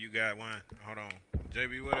 Oh, you got one? Hold on.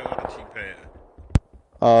 JB, what the cheek pad?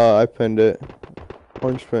 I pinned it.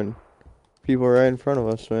 Orange pin. People right in front of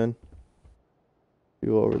us, man.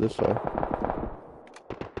 People over this way.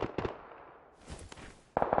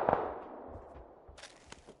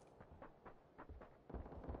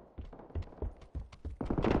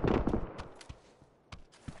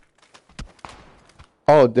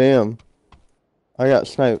 Oh, damn. I got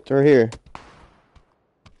sniped. Right here.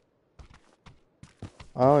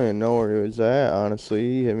 I don't even know where he was at, honestly.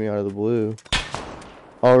 He hit me out of the blue.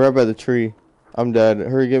 Oh, right by the tree. I'm dead.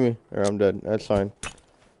 Hurry, get me. Or I'm dead. That's fine.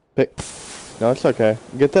 Pick. No, it's okay.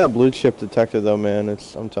 Get that blue chip detector, though, man.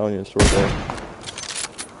 I'm telling you, it's worth it.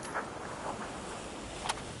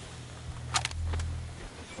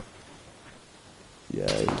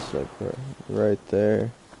 Yeah, he's like right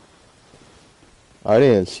there. I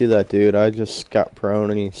didn't see that dude. I just got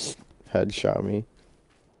prone and he headshot me.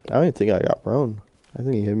 I don't even think I got prone. I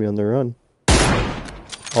think he hit me on the run.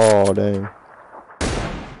 Oh, dang.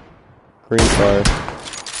 Green car.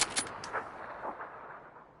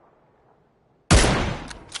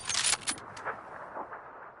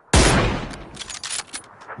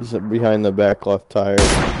 He's behind the back left tire.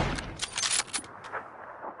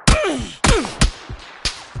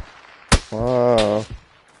 Wow.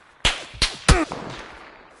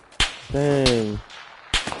 Dang.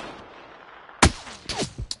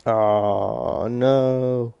 Oh,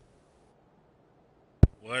 no.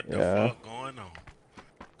 What the fuck going on?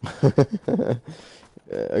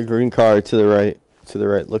 A green car to the right. To the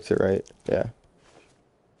right. Look to the right. Yeah.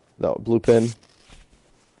 No, blue pin.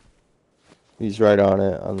 He's right on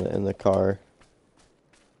it in the car.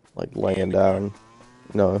 Like laying down.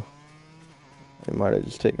 No. It might have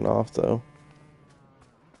just taken off though.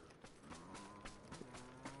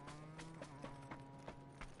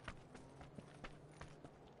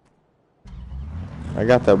 I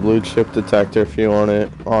got that blue chip detector if you want it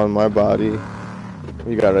on my body.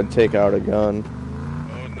 You gotta take out a gun.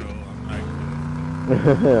 Oh no, I'm not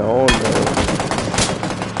good. Oh no.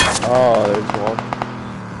 Oh, there's one.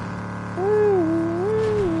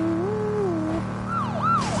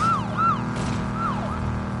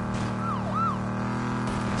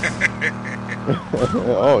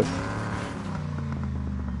 Oh.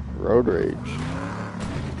 Road rage.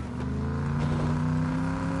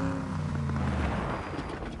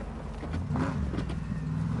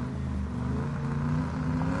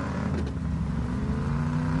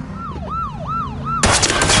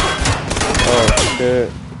 Shit.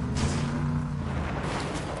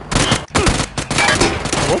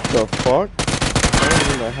 What the fuck? I don't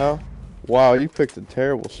even know how. Wow, you picked a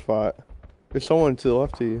terrible spot. There's someone to the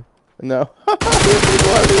left of you. No. There's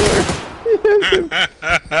people everywhere.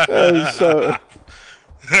 That is so.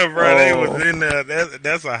 Bro, they was Oh, in there.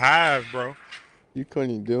 That's a hive, bro. you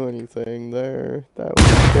couldn't do anything there. That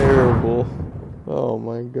was terrible. Oh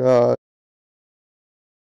my god.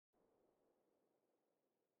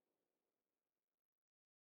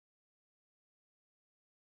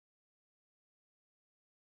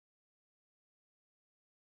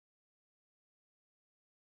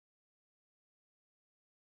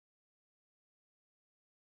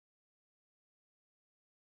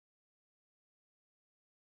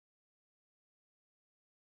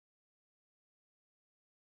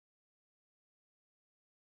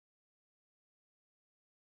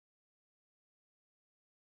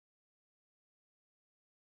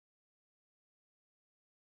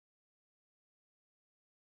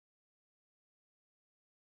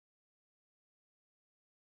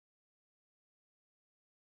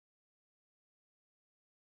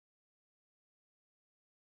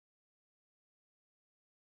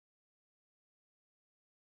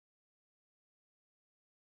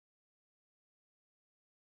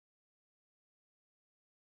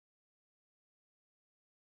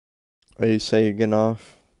 What you say you getting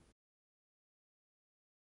off?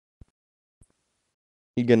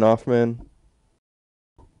 You getting off, man?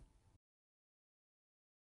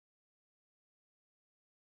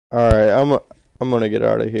 All right, I'm gonna get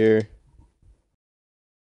out of here.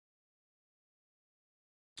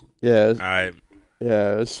 Yeah, All right,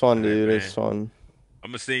 yeah, it's fun, all right, dude. It's man. fun.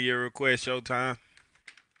 I'm gonna send you a request, Showtime.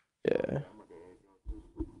 Yeah, All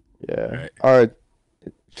yeah. right. All right,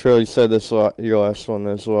 Trill, you said this your last one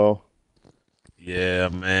as well. Yeah,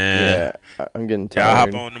 man. Yeah, I'm getting Y'all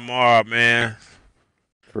hop tired on tomorrow, man.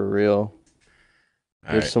 for real.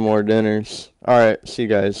 All Get right. some more dinners. All right, see you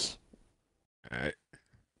guys. All right.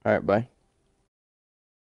 All right, bye.